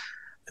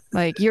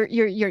 like you're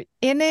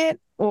in it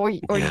or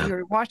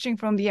you're watching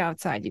from the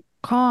outside. You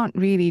can't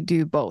really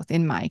do both,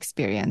 in my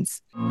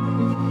experience.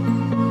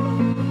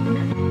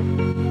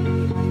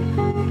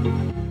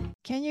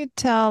 Can you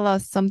tell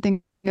us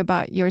something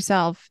about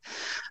yourself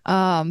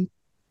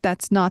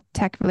that's not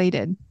tech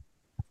related?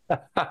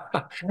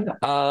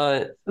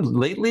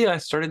 Lately, I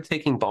started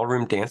taking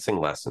ballroom dancing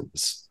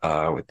lessons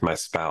with my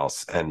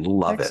spouse and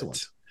love it.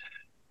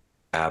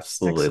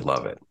 Absolutely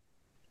love it.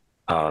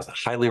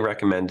 Highly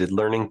recommended.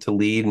 Learning to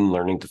lead and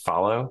learning to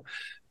follow.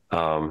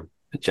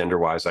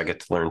 Gender-wise, I get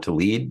to learn to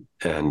lead,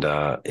 and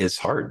it's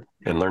hard.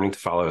 And learning to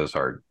follow is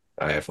hard.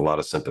 I have a lot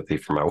of sympathy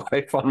for my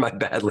wife on my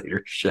bad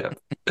leadership.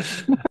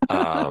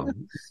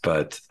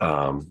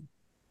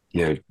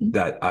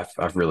 That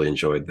I've really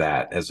enjoyed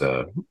that as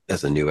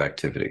a new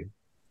activity.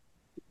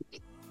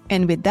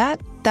 And with that,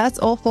 that's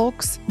all,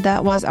 folks.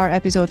 That was our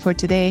episode for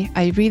today.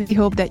 I really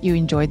hope that you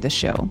enjoyed the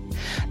show.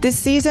 This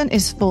season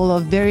is full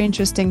of very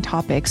interesting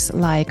topics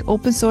like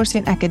open source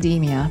in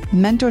academia,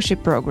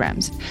 mentorship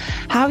programs,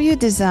 how you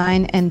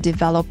design and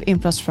develop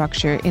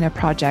infrastructure in a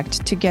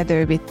project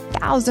together with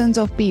thousands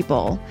of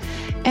people,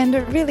 and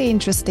a really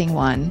interesting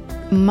one,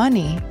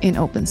 money in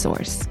open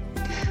source.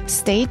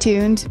 Stay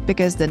tuned,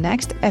 because the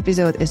next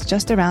episode is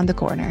just around the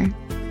corner.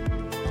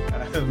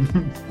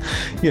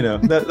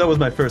 That was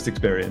my first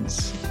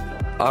experience.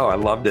 Oh, I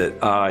loved it.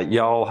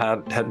 Y'all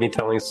had me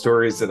telling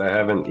stories that I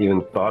haven't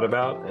even thought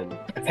about. And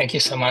thank you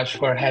so much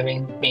for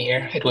having me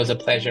here. It was a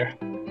pleasure.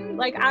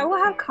 Like, I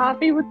will have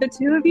coffee with the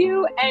two of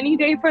you any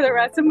day for the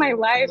rest of my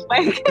life.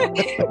 Like